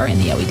words are in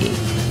the OED.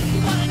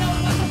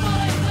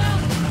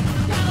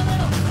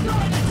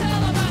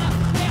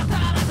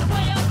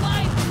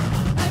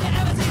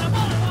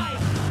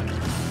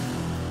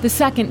 The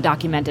second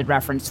documented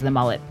reference to the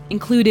mullet,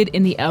 included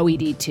in the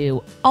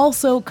OED2,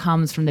 also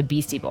comes from the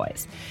Beastie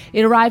Boys.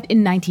 It arrived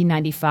in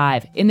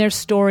 1995 in their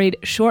storied,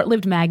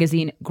 short-lived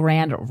magazine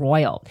Grand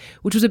Royal,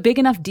 which was a big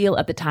enough deal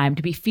at the time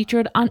to be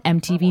featured on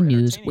MTV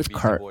News with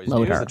Kurt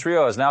Loder. The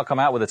trio has now come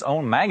out with its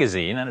own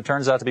magazine, and it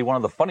turns out to be one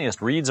of the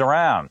funniest reads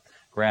around.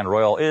 Grand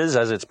Royal is,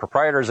 as its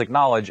proprietors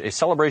acknowledge, a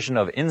celebration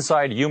of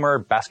inside humor,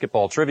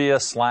 basketball trivia,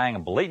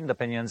 slang, blatant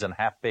opinions, and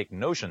half-baked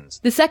notions.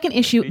 The second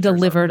issue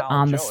delivered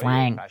on the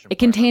slang. It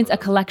contains a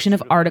collection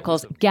of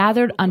articles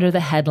gathered under the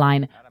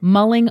headline,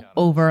 Mulling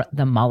Over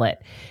the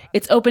Mullet.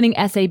 Its opening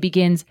essay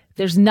begins,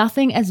 "There's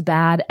nothing as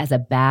bad as a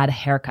bad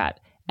haircut,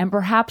 and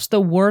perhaps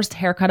the worst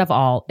haircut of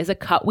all is a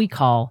cut we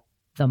call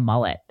the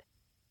mullet."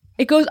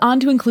 It goes on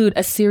to include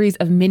a series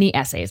of mini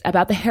essays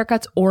about the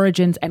haircut's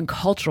origins and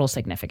cultural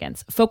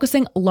significance,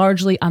 focusing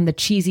largely on the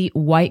cheesy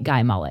white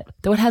guy mullet,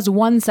 though it has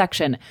one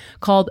section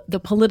called The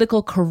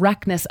Political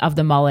Correctness of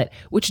the Mullet,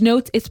 which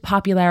notes its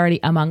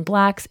popularity among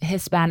Blacks,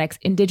 Hispanics,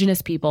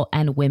 Indigenous people,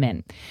 and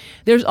women.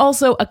 There's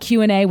also a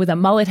Q&A with a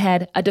mullet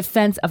head, a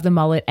defense of the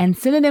mullet, and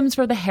synonyms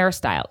for the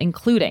hairstyle,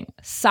 including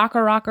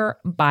soccer rocker,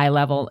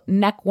 bi-level,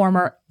 neck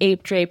warmer,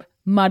 ape drape,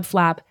 mud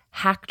flap,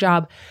 hack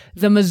job,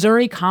 the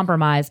Missouri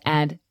Compromise,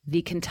 and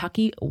the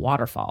Kentucky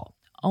Waterfall,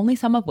 only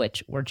some of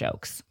which were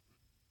jokes.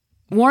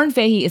 Warren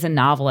Fahey is a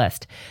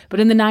novelist, but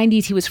in the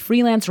 90s he was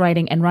freelance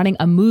writing and running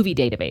a movie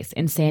database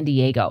in San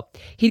Diego.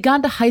 He'd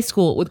gone to high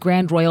school with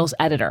Grand Royal's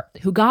editor,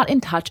 who got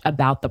in touch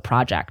about the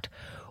project,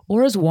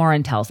 or as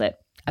Warren tells it,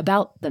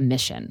 about the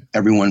mission.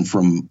 Everyone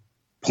from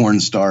porn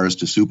stars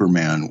to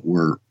Superman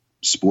were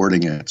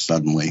sporting it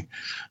suddenly,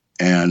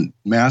 and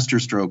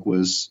masterstroke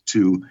was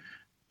to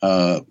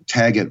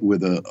tag it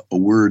with a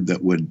word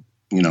that would,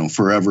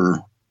 forever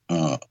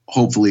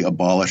hopefully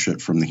abolish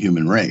it from the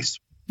human race.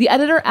 The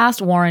editor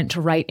asked Warren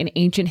to write an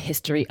ancient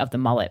history of the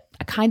mullet,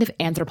 a kind of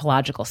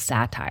anthropological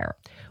satire.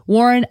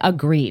 Warren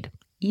agreed,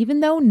 even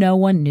though no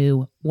one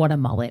knew what a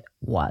mullet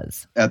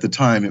was. At the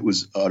time, it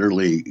was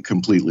utterly,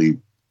 completely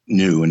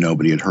new and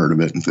nobody had heard of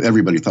it. And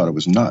everybody thought it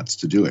was nuts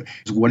to do it.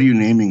 What are you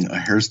naming a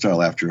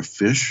hairstyle after a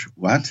fish?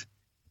 What?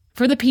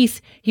 For the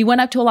piece, he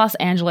went up to Los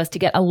Angeles to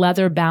get a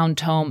leather-bound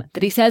tome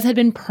that he says had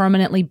been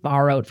permanently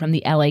borrowed from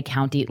the LA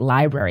County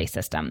library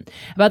system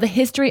about the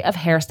history of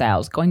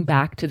hairstyles going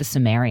back to the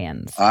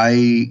Sumerians.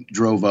 I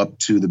drove up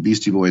to the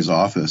Beastie Boys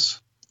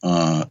office.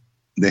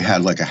 They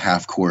had like a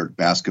half-court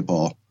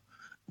basketball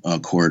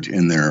court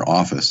in their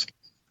office.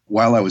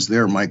 While I was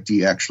there, Mike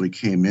D actually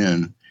came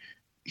in.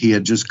 He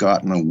had just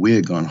gotten a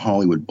wig on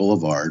Hollywood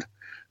Boulevard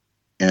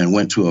and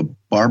went to a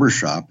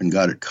barbershop and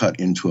got it cut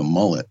into a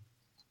mullet.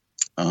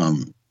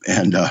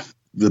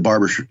 The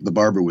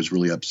barber was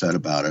really upset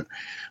about it.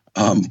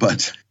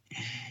 But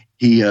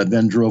he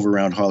then drove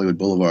around Hollywood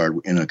Boulevard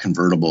in a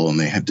convertible, and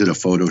they did a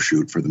photo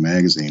shoot for the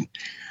magazine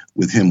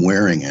with him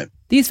wearing it.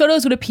 These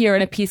photos would appear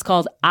in a piece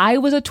called I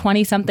Was a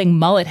 20-something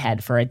Mullet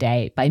Head for a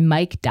Day by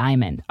Mike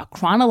Diamond, a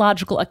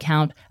chronological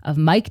account of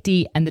Mike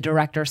D and the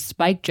director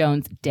Spike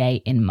Jonze'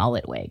 day in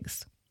mullet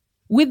wigs.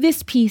 With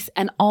this piece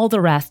and all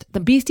the rest, the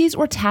Beasties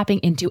were tapping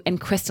into and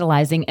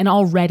crystallizing an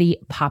already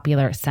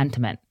popular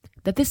sentiment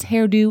that this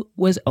hairdo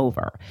was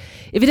over.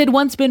 If it had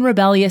once been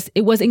rebellious,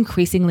 it was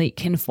increasingly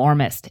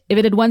conformist. If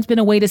it had once been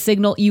a way to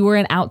signal you were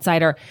an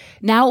outsider,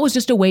 now it was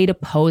just a way to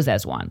pose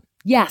as one.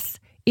 Yes,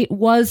 it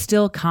was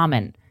still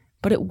common,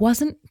 but it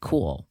wasn't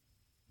cool.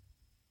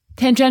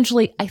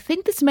 Tangentially, I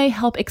think this may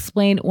help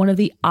explain one of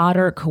the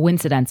odder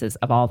coincidences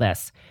of all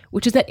this,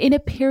 which is that in a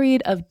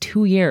period of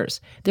 2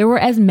 years, there were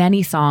as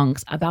many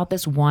songs about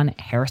this one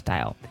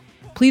hairstyle.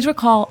 Please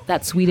recall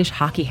that Swedish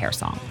hockey hair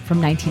song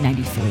from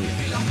 1993.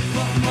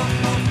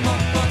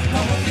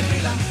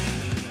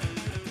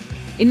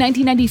 In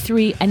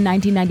 1993 and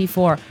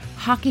 1994,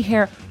 hockey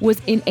hair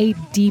was in a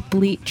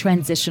deeply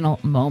transitional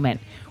moment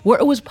where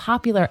it was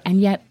popular and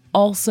yet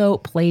also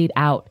played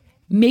out,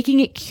 making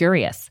it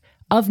curious,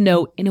 of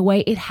note in a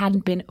way it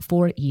hadn't been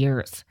for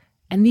years.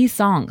 And these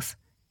songs,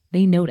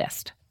 they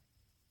noticed.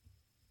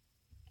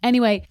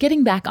 Anyway,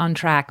 getting back on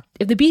track,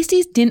 if the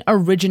Beasties didn't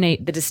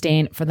originate the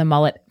disdain for the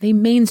mullet, they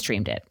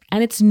mainstreamed it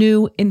and its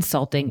new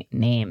insulting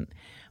name.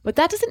 But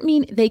that doesn't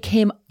mean they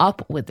came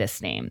up with this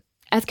name.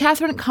 As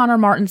Catherine Connor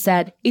Martin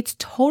said, it's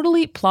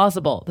totally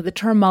plausible that the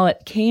term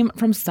mullet came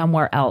from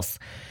somewhere else,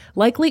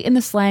 likely in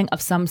the slang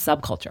of some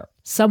subculture,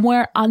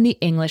 somewhere on the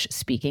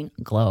English-speaking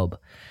globe.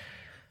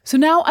 So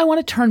now I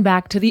want to turn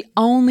back to the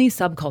only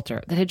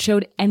subculture that had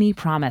showed any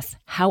promise,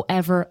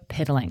 however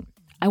piddling.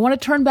 I want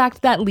to turn back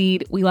to that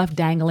lead we left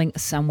dangling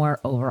somewhere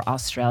over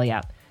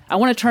Australia. I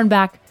want to turn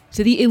back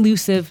to the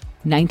elusive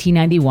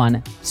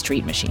 1991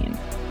 Street Machine.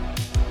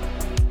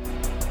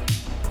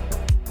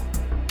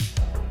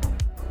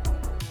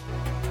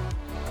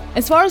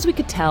 As far as we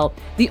could tell,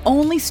 the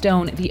only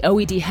stone the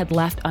OED had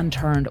left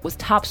unturned was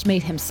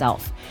Topsmate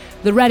himself,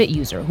 the Reddit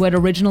user who had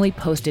originally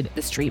posted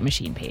the Street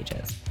Machine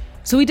pages.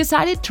 So we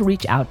decided to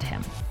reach out to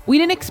him. We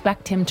didn't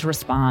expect him to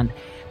respond,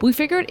 but we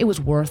figured it was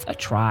worth a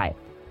try.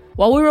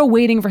 While we were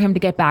waiting for him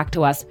to get back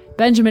to us,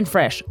 Benjamin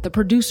Frisch, the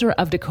producer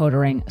of Decoder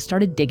Ring,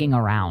 started digging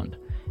around.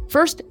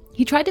 First,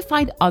 he tried to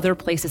find other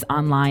places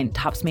online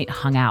Topsmate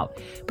hung out,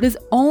 but his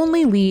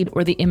only lead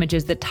were the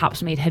images that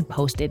Topsmate had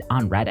posted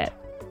on Reddit.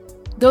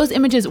 Those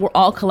images were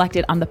all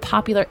collected on the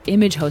popular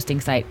image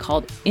hosting site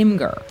called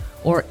Imgur,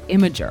 or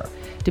Imager,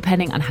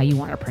 depending on how you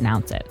want to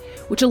pronounce it,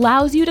 which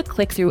allows you to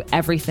click through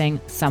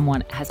everything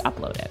someone has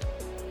uploaded.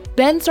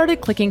 Ben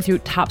started clicking through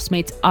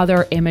Topsmate's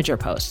other Imager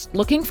posts,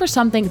 looking for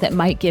something that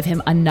might give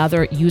him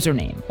another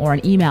username or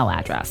an email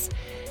address.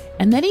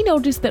 And then he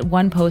noticed that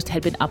one post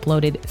had been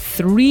uploaded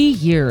 3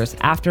 years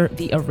after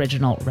the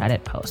original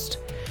Reddit post.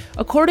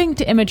 According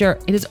to Imager,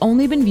 it has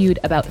only been viewed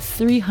about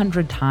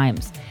 300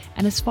 times,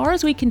 and as far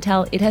as we can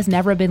tell, it has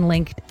never been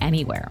linked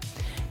anywhere.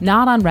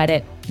 Not on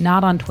Reddit,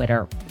 not on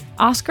Twitter.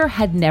 Oscar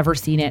had never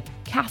seen it,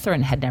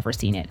 Catherine had never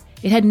seen it.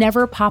 It had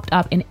never popped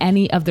up in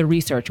any of the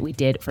research we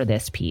did for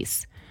this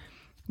piece.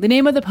 The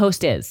name of the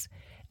post is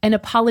An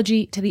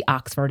Apology to the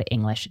Oxford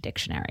English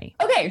Dictionary.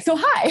 Okay, so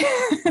hi.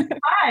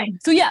 Hi.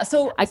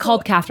 So I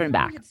called Catherine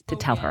back to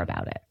tell her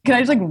about it. Can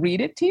I just read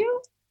it to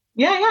you?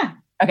 Yeah.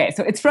 Okay,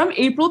 so it's from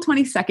April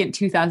 22nd,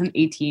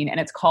 2018, and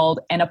it's called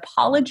An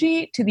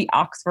Apology to the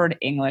Oxford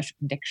English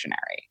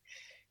Dictionary.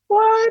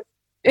 What?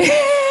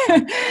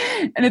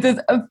 And it says,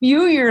 a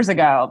few years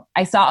ago,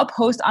 I saw a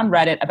post on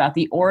Reddit about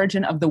the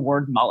origin of the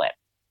word mullet.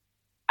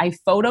 I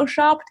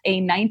photoshopped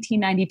a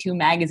 1992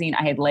 magazine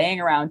I had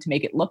laying around to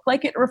make it look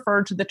like it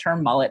referred to the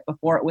term mullet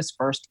before it was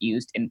first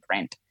used in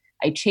print.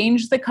 I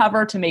changed the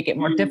cover to make it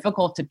more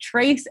difficult to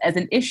trace as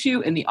an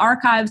issue in the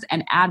archives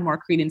and add more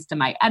credence to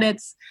my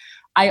edits.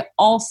 I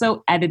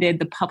also edited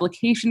the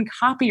publication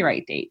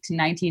copyright date to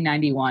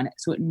 1991,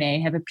 so it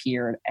may have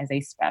appeared as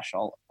a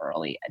special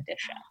early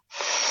edition.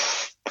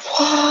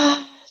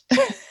 What?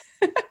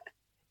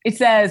 It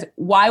says,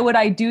 why would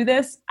I do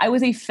this? I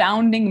was a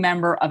founding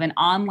member of an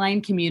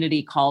online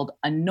community called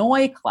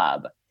Annoy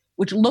Club,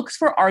 which looks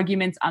for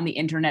arguments on the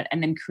internet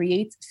and then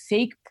creates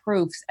fake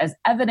proofs as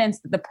evidence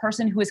that the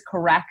person who is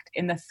correct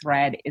in the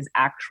thread is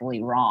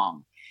actually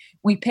wrong.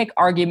 We pick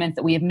arguments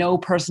that we have no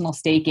personal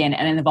stake in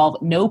and involve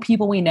no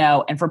people we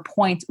know. And for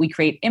points, we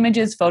create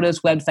images, photos,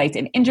 websites,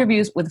 and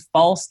interviews with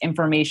false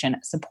information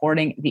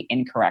supporting the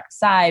incorrect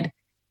side.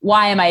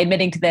 Why am I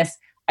admitting to this?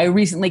 I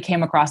recently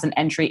came across an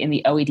entry in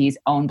the OED's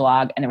own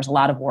blog, and there was a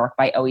lot of work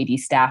by OED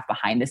staff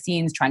behind the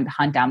scenes trying to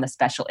hunt down the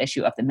special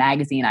issue of the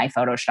magazine I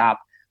photoshopped.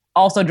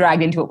 Also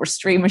dragged into it were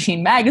Stream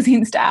Machine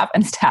magazine staff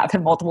and staff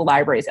in multiple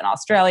libraries in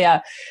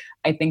Australia.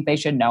 I think they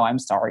should know I'm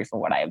sorry for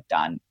what I have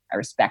done. I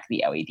respect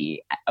the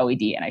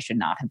OED, and I should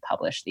not have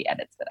published the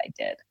edits that I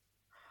did.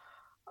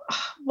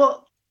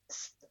 Well,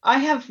 I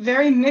have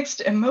very mixed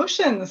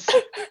emotions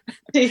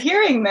to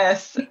hearing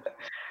this.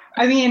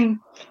 I mean,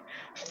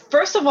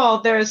 first of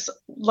all, there's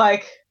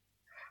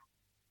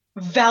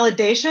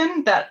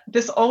validation that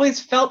this always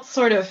felt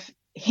sort of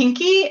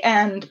hinky,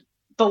 and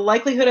the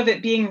likelihood of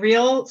it being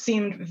real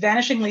seemed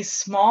vanishingly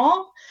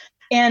small.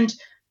 And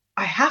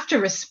I have to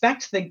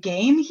respect the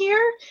game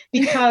here,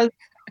 because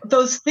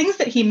those things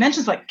that he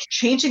mentions, like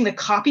changing the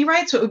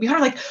copyright so it would be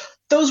harder,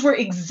 those were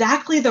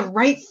exactly the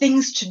right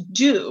things to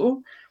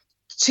do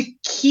to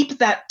keep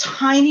that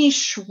tiny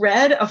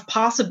shred of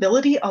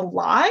possibility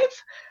alive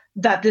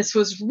that this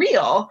was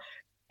real.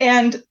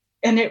 And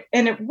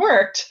it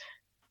worked.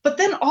 But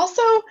then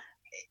also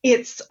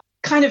it's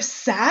kind of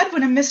sad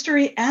when a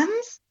mystery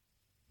ends.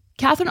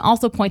 Catherine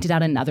also pointed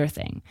out another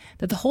thing,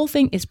 that the whole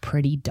thing is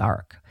pretty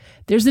dark.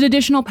 There's an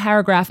additional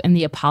paragraph in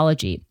the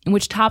apology in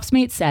which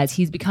Topsmate says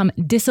he's become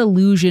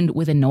disillusioned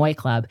with Annoy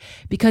Club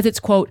because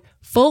it's, quote,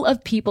 full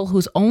of people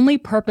whose only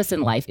purpose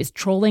in life is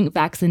trolling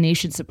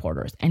vaccination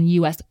supporters and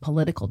U.S.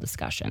 political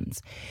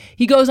discussions.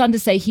 He goes on to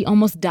say he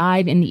almost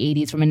died in the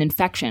 80s from an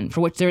infection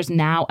for which there's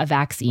now a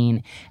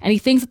vaccine, and he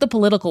thinks that the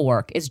political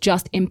work is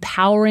just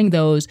empowering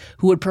those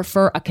who would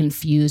prefer a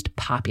confused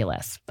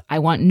populace. I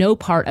want no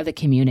part of the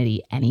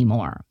community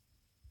anymore.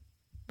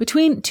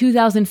 Between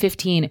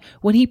 2015,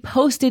 when he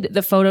posted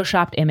the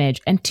photoshopped image,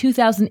 and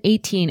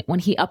 2018, when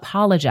he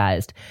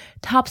apologized,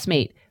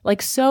 Topsmate,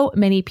 like so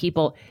many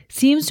people,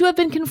 seems to have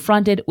been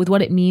confronted with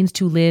what it means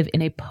to live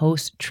in a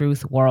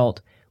post-truth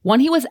world, one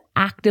he was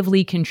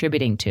actively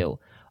contributing to,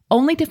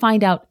 only to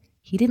find out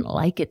he didn't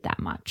like it that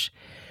much.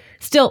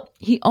 Still,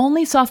 he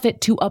only saw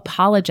fit to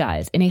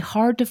apologize in a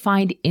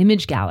hard-to-find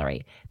image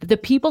gallery that the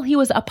people he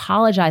was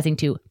apologizing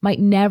to might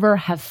never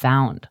have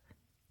found.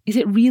 Is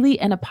it really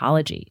an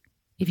apology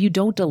if you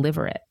don't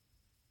deliver it?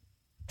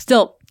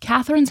 Still,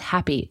 Catherine's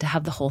happy to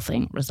have the whole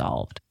thing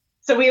resolved.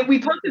 So we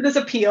posted this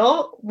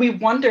appeal. We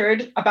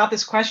wondered about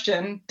this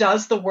question: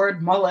 does the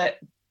word mullet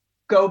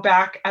go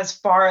back as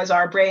far as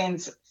our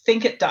brains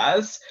think it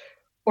does,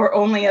 or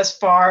only as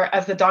far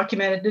as the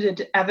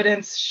documented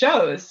evidence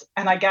shows?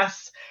 And I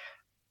guess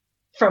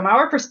from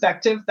our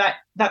perspective,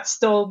 that's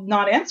still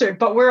not answered,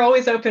 but we're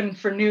always open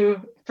for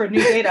new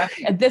data.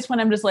 At this point,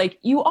 I'm just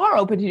you are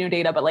open to new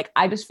data, but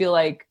I just feel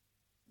like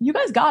you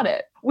guys got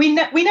it. We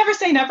never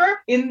say never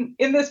in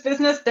this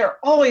business. There are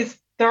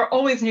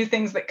always new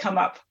things that come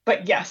up.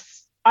 But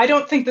yes, I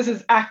don't think this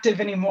is active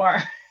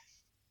anymore.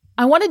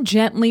 I want to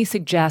gently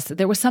suggest that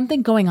there was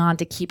something going on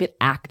to keep it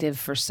active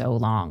for so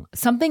long,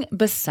 something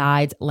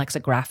besides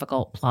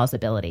lexicographical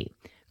plausibility.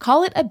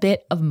 Call it a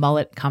bit of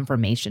mullet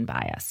confirmation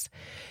bias.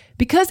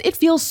 Because it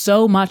feels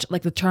so much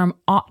like the term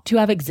ought to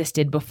have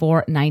existed before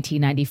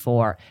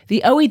 1994,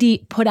 the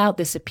OED put out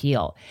this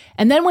appeal.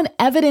 And then when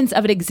evidence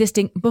of it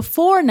existing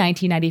before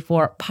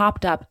 1994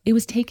 popped up, it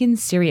was taken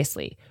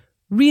seriously,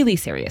 really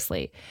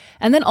seriously.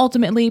 And then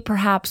ultimately,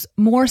 perhaps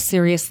more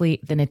seriously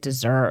than it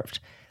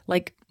deserved.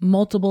 Like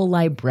multiple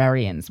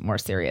librarians more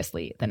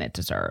seriously than it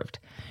deserved.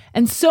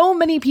 And so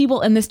many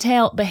people in this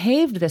tale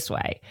behaved this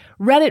way.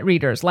 Reddit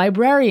readers,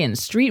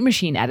 librarians, Street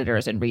Machine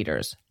editors and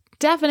readers.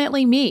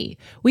 Definitely me.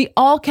 We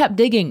all kept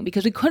digging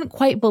because we couldn't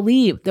quite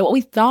believe that what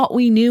we thought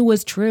we knew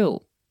was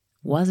true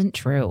wasn't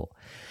true.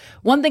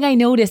 One thing I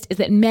noticed is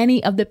that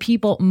many of the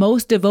people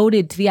most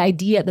devoted to the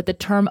idea that the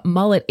term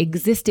mullet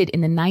existed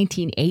in the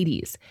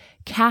 1980s,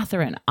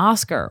 Catherine,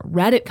 Oscar,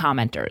 Reddit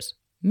commenters,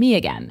 me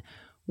again,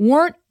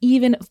 weren't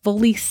even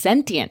fully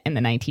sentient in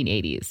the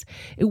 1980s.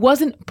 It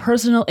wasn't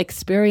personal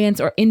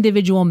experience or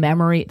individual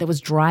memory that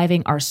was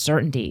driving our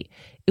certainty.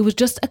 It was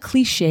just a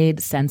cliched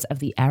sense of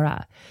the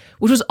era,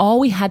 which was all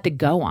we had to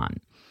go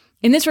on.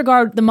 In this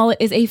regard, the mullet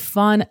is a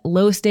fun,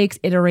 low-stakes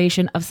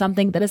iteration of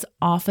something that is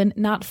often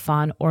not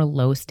fun or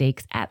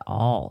low-stakes at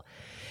all.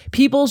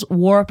 People's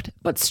warped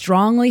but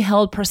strongly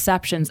held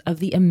perceptions of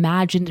the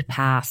imagined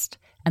past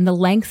and the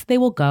lengths they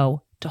will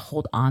go to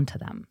hold on to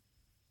them.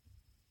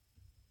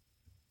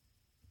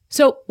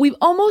 So we've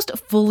almost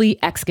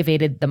fully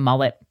excavated the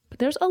mullet, but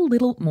there's a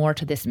little more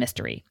to this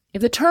mystery.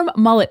 If the term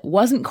mullet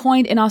wasn't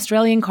coined in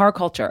Australian car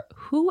culture,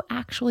 who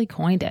actually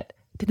coined it?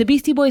 Did the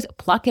Beastie Boys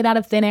pluck it out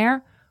of thin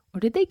air? Or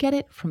did they get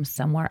it from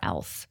somewhere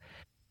else?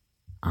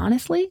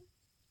 Honestly,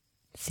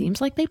 seems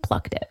like they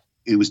plucked it.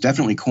 It was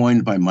definitely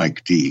coined by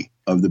Mike D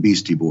of the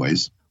Beastie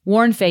Boys.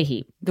 Warren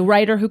Fahey, the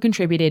writer who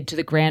contributed to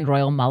the Grand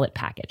Royal mullet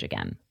package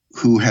again.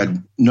 Who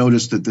had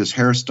noticed that this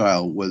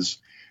hairstyle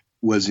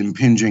was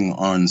impinging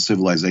on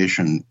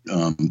civilization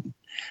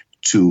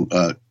to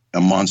a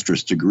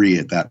monstrous degree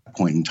at that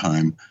point in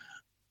time.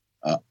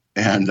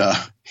 And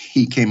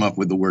he came up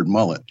with the word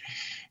mullet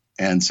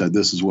and said,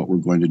 this is what we're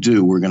going to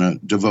do. We're going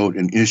to devote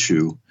an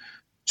issue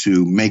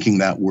to making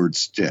that word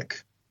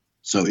stick.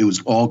 So it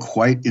was all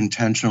quite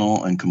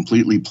intentional and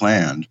completely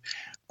planned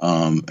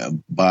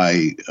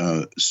by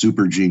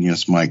super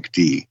genius Mike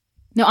D.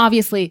 Now,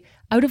 obviously,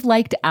 I would have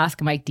liked to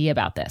ask Mike D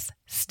about this.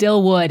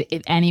 Still would,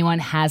 if anyone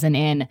has an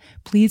in.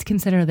 Please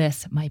consider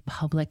this my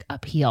public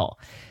appeal.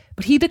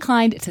 But he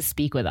declined to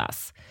speak with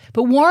us.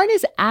 But Warren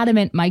is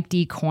adamant Mike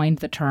D coined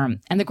the term,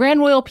 and the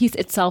Grand Royal piece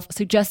itself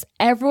suggests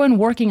everyone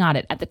working on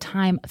it at the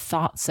time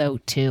thought so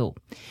too.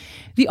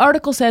 The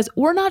article says,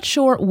 we're not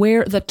sure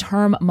where the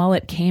term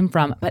mullet came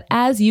from, but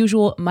as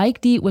usual,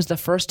 Mike D was the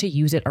first to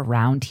use it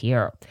around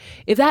here.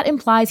 If that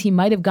implies he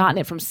might have gotten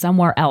it from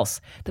somewhere else,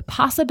 the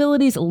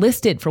possibilities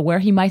listed for where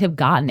he might have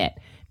gotten it,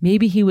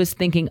 maybe he was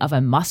thinking of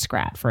a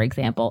muskrat, for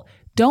example,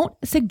 don't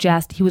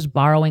suggest he was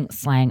borrowing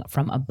slang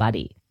from a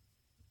buddy.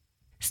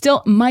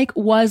 Still, Mike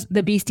was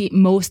the Beastie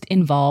most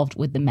involved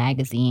with the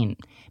magazine.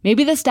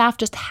 Maybe the staff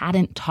just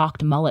hadn't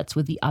talked mullets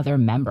with the other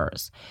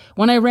members.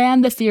 When I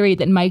ran the theory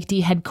that Mike D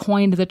had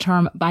coined the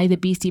term by the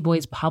Beastie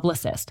Boys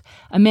publicist,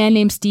 a man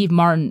named Steve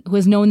Martin, who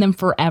has known them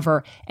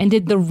forever and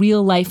did the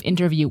real-life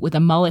interview with a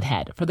mullet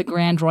head for the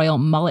Grand Royal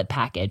mullet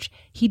package,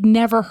 he'd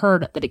never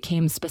heard that it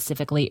came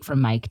specifically from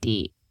Mike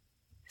D.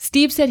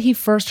 Steve said he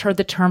first heard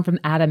the term from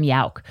Adam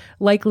Yauch,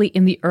 likely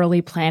in the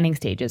early planning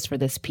stages for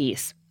this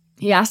piece.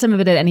 He asked him if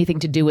it had anything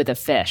to do with a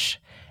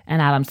fish,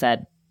 and Adam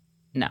said,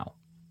 no.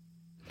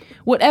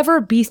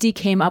 Whatever Beastie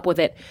came up with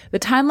it, the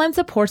timeline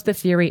supports the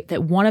theory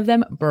that one of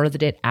them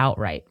birthed it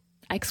outright.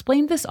 I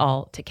explained this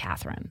all to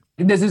Catherine.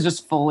 This is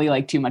just fully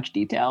like too much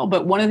detail,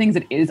 but one of the things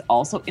that is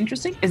also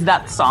interesting is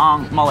that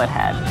song, Mullet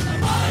Head.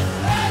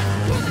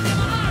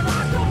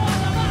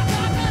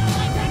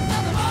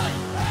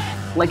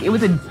 Like, it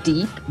was a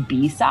deep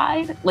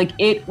B-side. Like,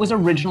 it was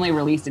originally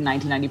released in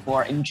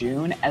 1994 in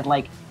June as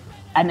like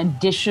an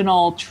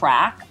additional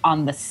track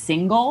on the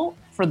single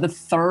for the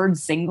third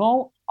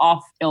single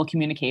off Ill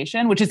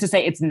Communication, which is to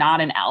say it's not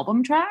an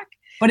album track,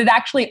 but it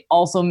actually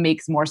also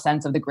makes more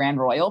sense of the Grand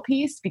Royal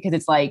piece because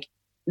it's like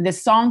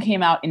this song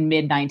came out in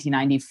mid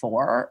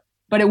 1994,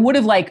 but it would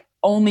have like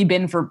only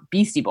been for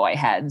Beastie Boy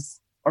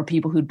heads or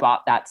people who'd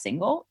bought that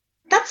single.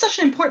 That's such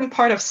an important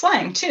part of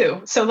slang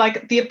too. So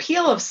like the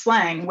appeal of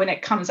slang when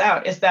it comes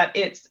out is that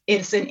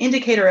it's an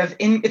indicator of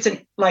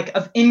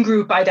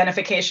in-group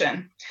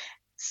identification.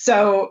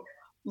 So,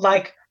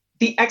 like,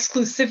 the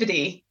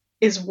exclusivity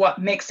is what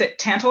makes it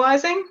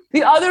tantalizing.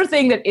 The other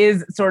thing that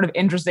is sort of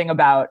interesting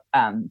about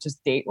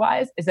just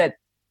date-wise is that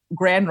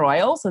Grand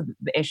Royal, so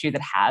the issue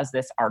that has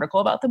this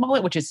article about the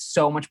mullet, which is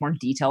so much more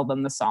detailed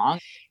than the song,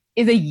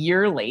 is a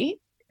year late.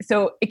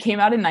 So it came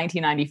out in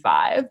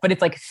 1995, but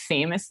it's like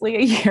famously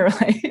a year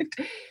late.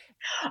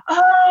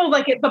 Oh,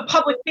 like the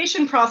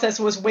publication process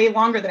was way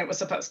longer than it was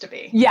supposed to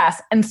be.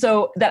 Yes. And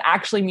so that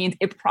actually means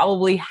it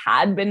probably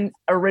had been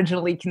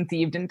originally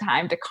conceived in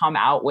time to come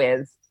out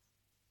with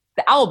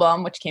the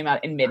album, which came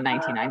out in mid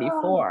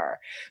 1994.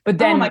 But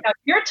then, oh my God,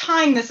 you're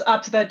tying this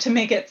up to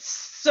make it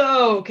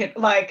so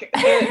like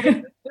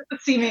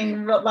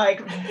seeming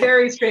like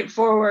very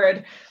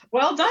straightforward.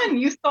 Well done.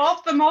 You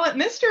solved the mullet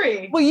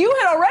mystery. Well, you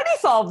had already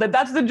solved it.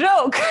 That's the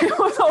joke. It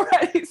was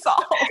already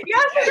solved.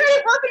 Yes,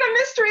 it wasn't a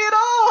mystery at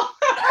all.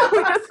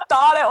 We just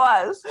thought it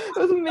was. It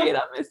was a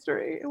made-up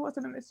mystery. It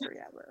wasn't a mystery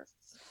ever.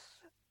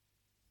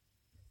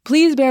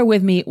 Please bear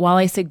with me while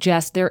I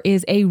suggest there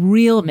is a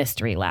real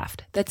mystery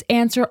left. That's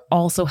answer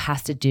also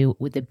has to do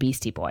with the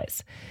Beastie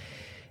Boys.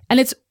 And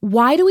it's,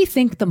 why do we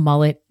think the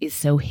mullet is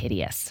so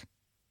hideous?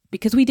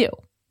 Because we do.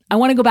 I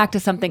want to go back to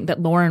something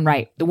that Lauren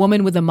Wright, the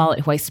woman with the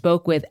mullet who I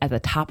spoke with at the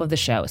top of the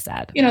show,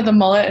 said. The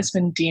mullet has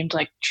been deemed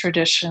like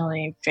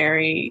traditionally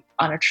very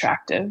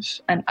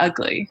unattractive and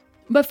ugly.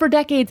 But for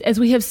decades, as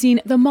we have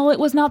seen, the mullet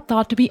was not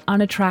thought to be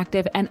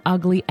unattractive and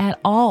ugly at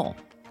all.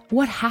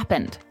 What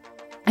happened?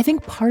 I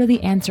think part of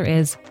the answer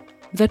is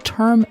the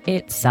term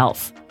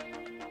itself.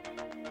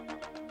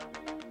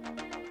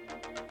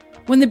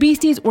 When the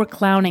Beasties were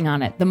clowning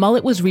on it, the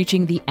mullet was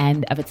reaching the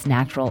end of its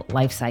natural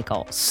life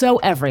cycle. So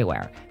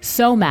everywhere,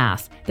 so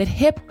mass, that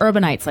hip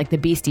urbanites like the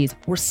Beasties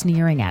were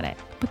sneering at it.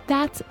 But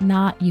that's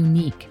not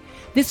unique.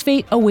 This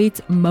fate awaits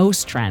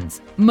most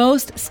trends.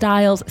 Most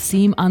styles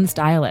seem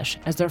unstylish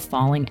as they're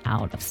falling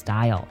out of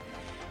style.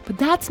 But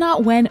that's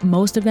not when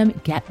most of them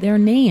get their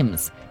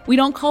names. We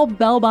don't call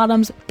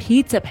bell-bottoms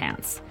pizza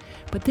pants.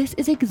 But this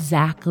is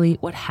exactly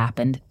what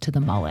happened to the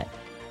mullet.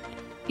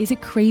 Is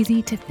it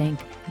crazy to think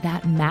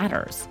that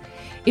matters?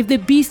 If the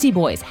Beastie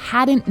Boys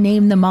hadn't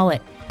named the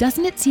mullet,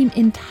 doesn't it seem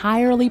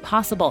entirely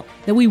possible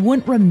that we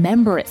wouldn't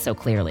remember it so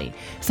clearly?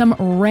 Some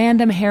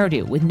random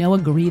hairdo with no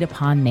agreed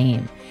upon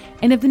name.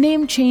 And if the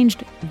name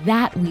changed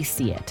that we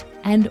see it,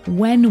 and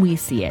when we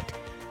see it,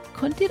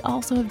 couldn't it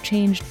also have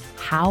changed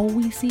how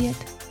we see it?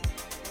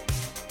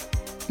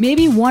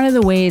 Maybe one of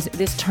the ways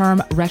this term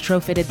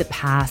retrofitted the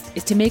past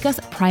is to make us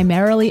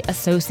primarily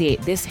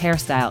associate this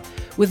hairstyle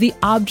with the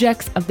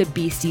objects of the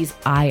Beasties'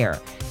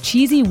 ire,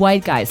 cheesy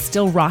white guys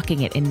still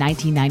rocking it in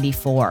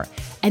 1994,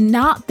 and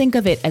not think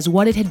of it as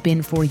what it had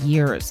been for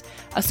years,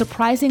 a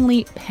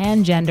surprisingly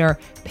pan-gender,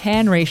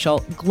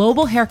 pan-racial,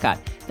 global haircut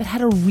that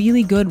had a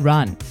really good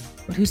run,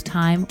 but whose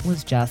time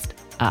was just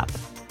up.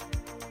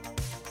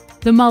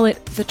 The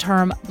mullet, the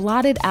term,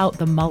 blotted out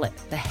the mullet,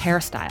 the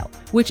hairstyle,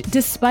 which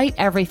despite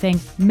everything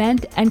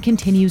meant and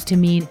continues to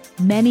mean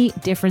many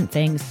different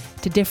things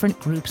to different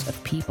groups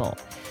of people.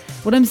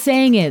 What I'm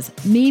saying is,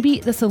 maybe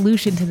the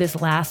solution to this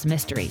last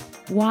mystery,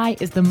 why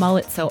is the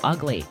mullet so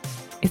ugly,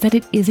 is that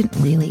it isn't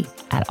really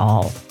at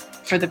all.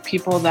 For the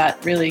people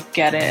that really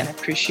get it and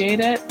appreciate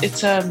it,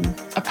 it's a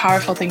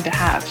powerful thing to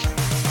have.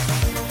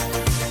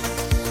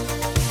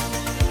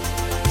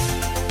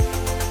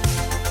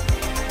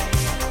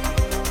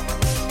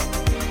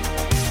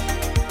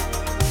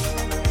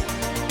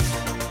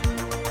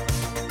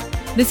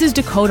 This is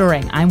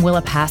Decodering. I'm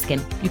Willa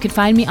Paskin. You can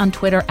find me on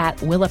Twitter at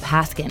Willa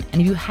Paskin.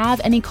 And if you have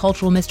any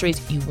cultural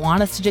mysteries you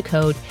want us to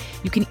decode,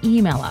 you can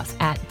email us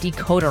at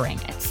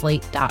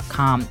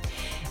decodering@slate.com.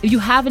 If you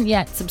haven't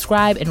yet,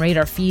 subscribe and rate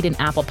our feed in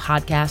Apple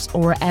Podcasts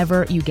or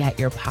wherever you get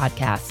your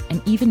podcasts.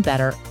 And even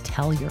better,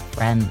 tell your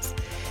friends.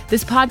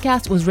 This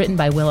podcast was written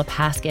by Willa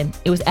Paskin.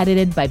 It was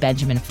edited by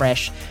Benjamin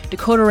Frisch.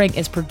 Decodering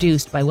is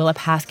produced by Willa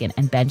Paskin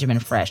and Benjamin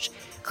Frisch.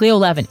 Cleo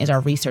Levin is our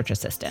research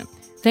assistant.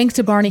 Thanks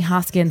to Barney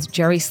Hoskins,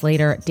 Jerry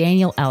Slater,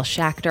 Daniel L.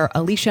 Schachter,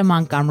 Alicia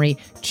Montgomery,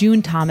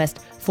 June Thomas,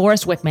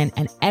 Forrest Wickman,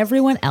 and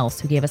everyone else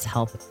who gave us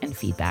help and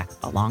feedback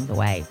along the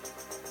way.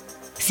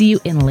 See you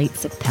in late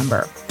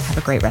September. Have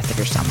a great rest of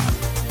your summer.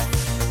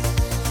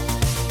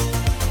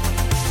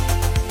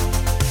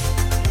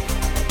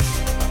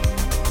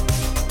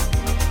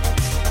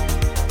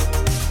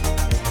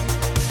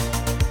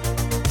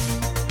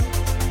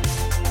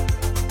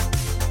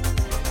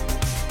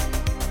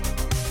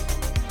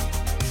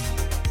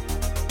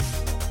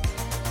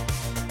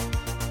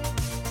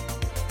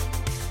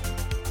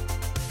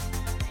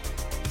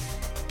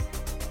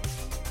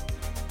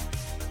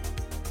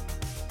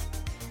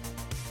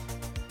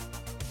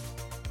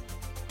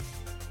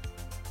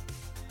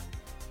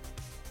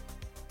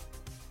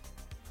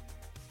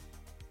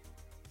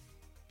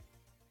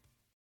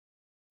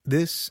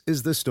 This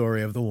is the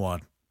story of the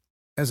one.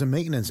 As a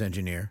maintenance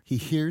engineer, he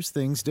hears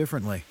things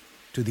differently.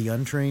 To the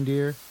untrained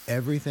ear,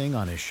 everything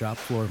on his shop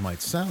floor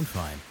might sound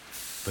fine,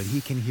 but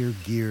he can hear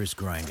gears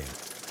grinding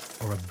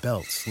or a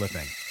belt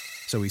slipping.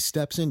 So he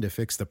steps in to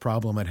fix the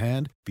problem at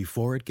hand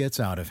before it gets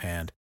out of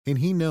hand. And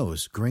he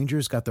knows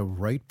Grainger's got the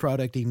right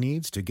product he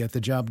needs to get the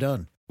job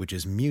done, which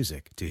is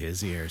music to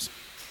his ears.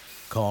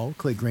 Call,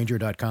 click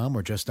Grainger.com,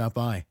 or just stop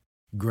by.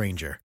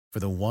 Grainger, for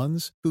the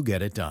ones who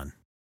get it done.